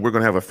again, we're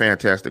going to have a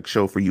fantastic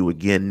show for you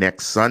again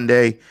next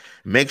Sunday.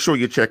 Make sure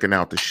you're checking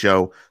out the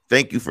show.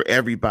 Thank you for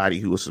everybody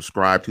who has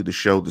subscribed to the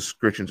show. The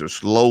subscriptions are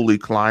slowly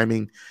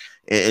climbing.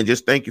 And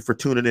just thank you for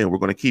tuning in. We're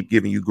going to keep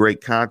giving you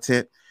great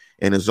content.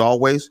 And as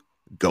always,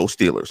 go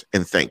Steelers.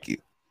 And thank you.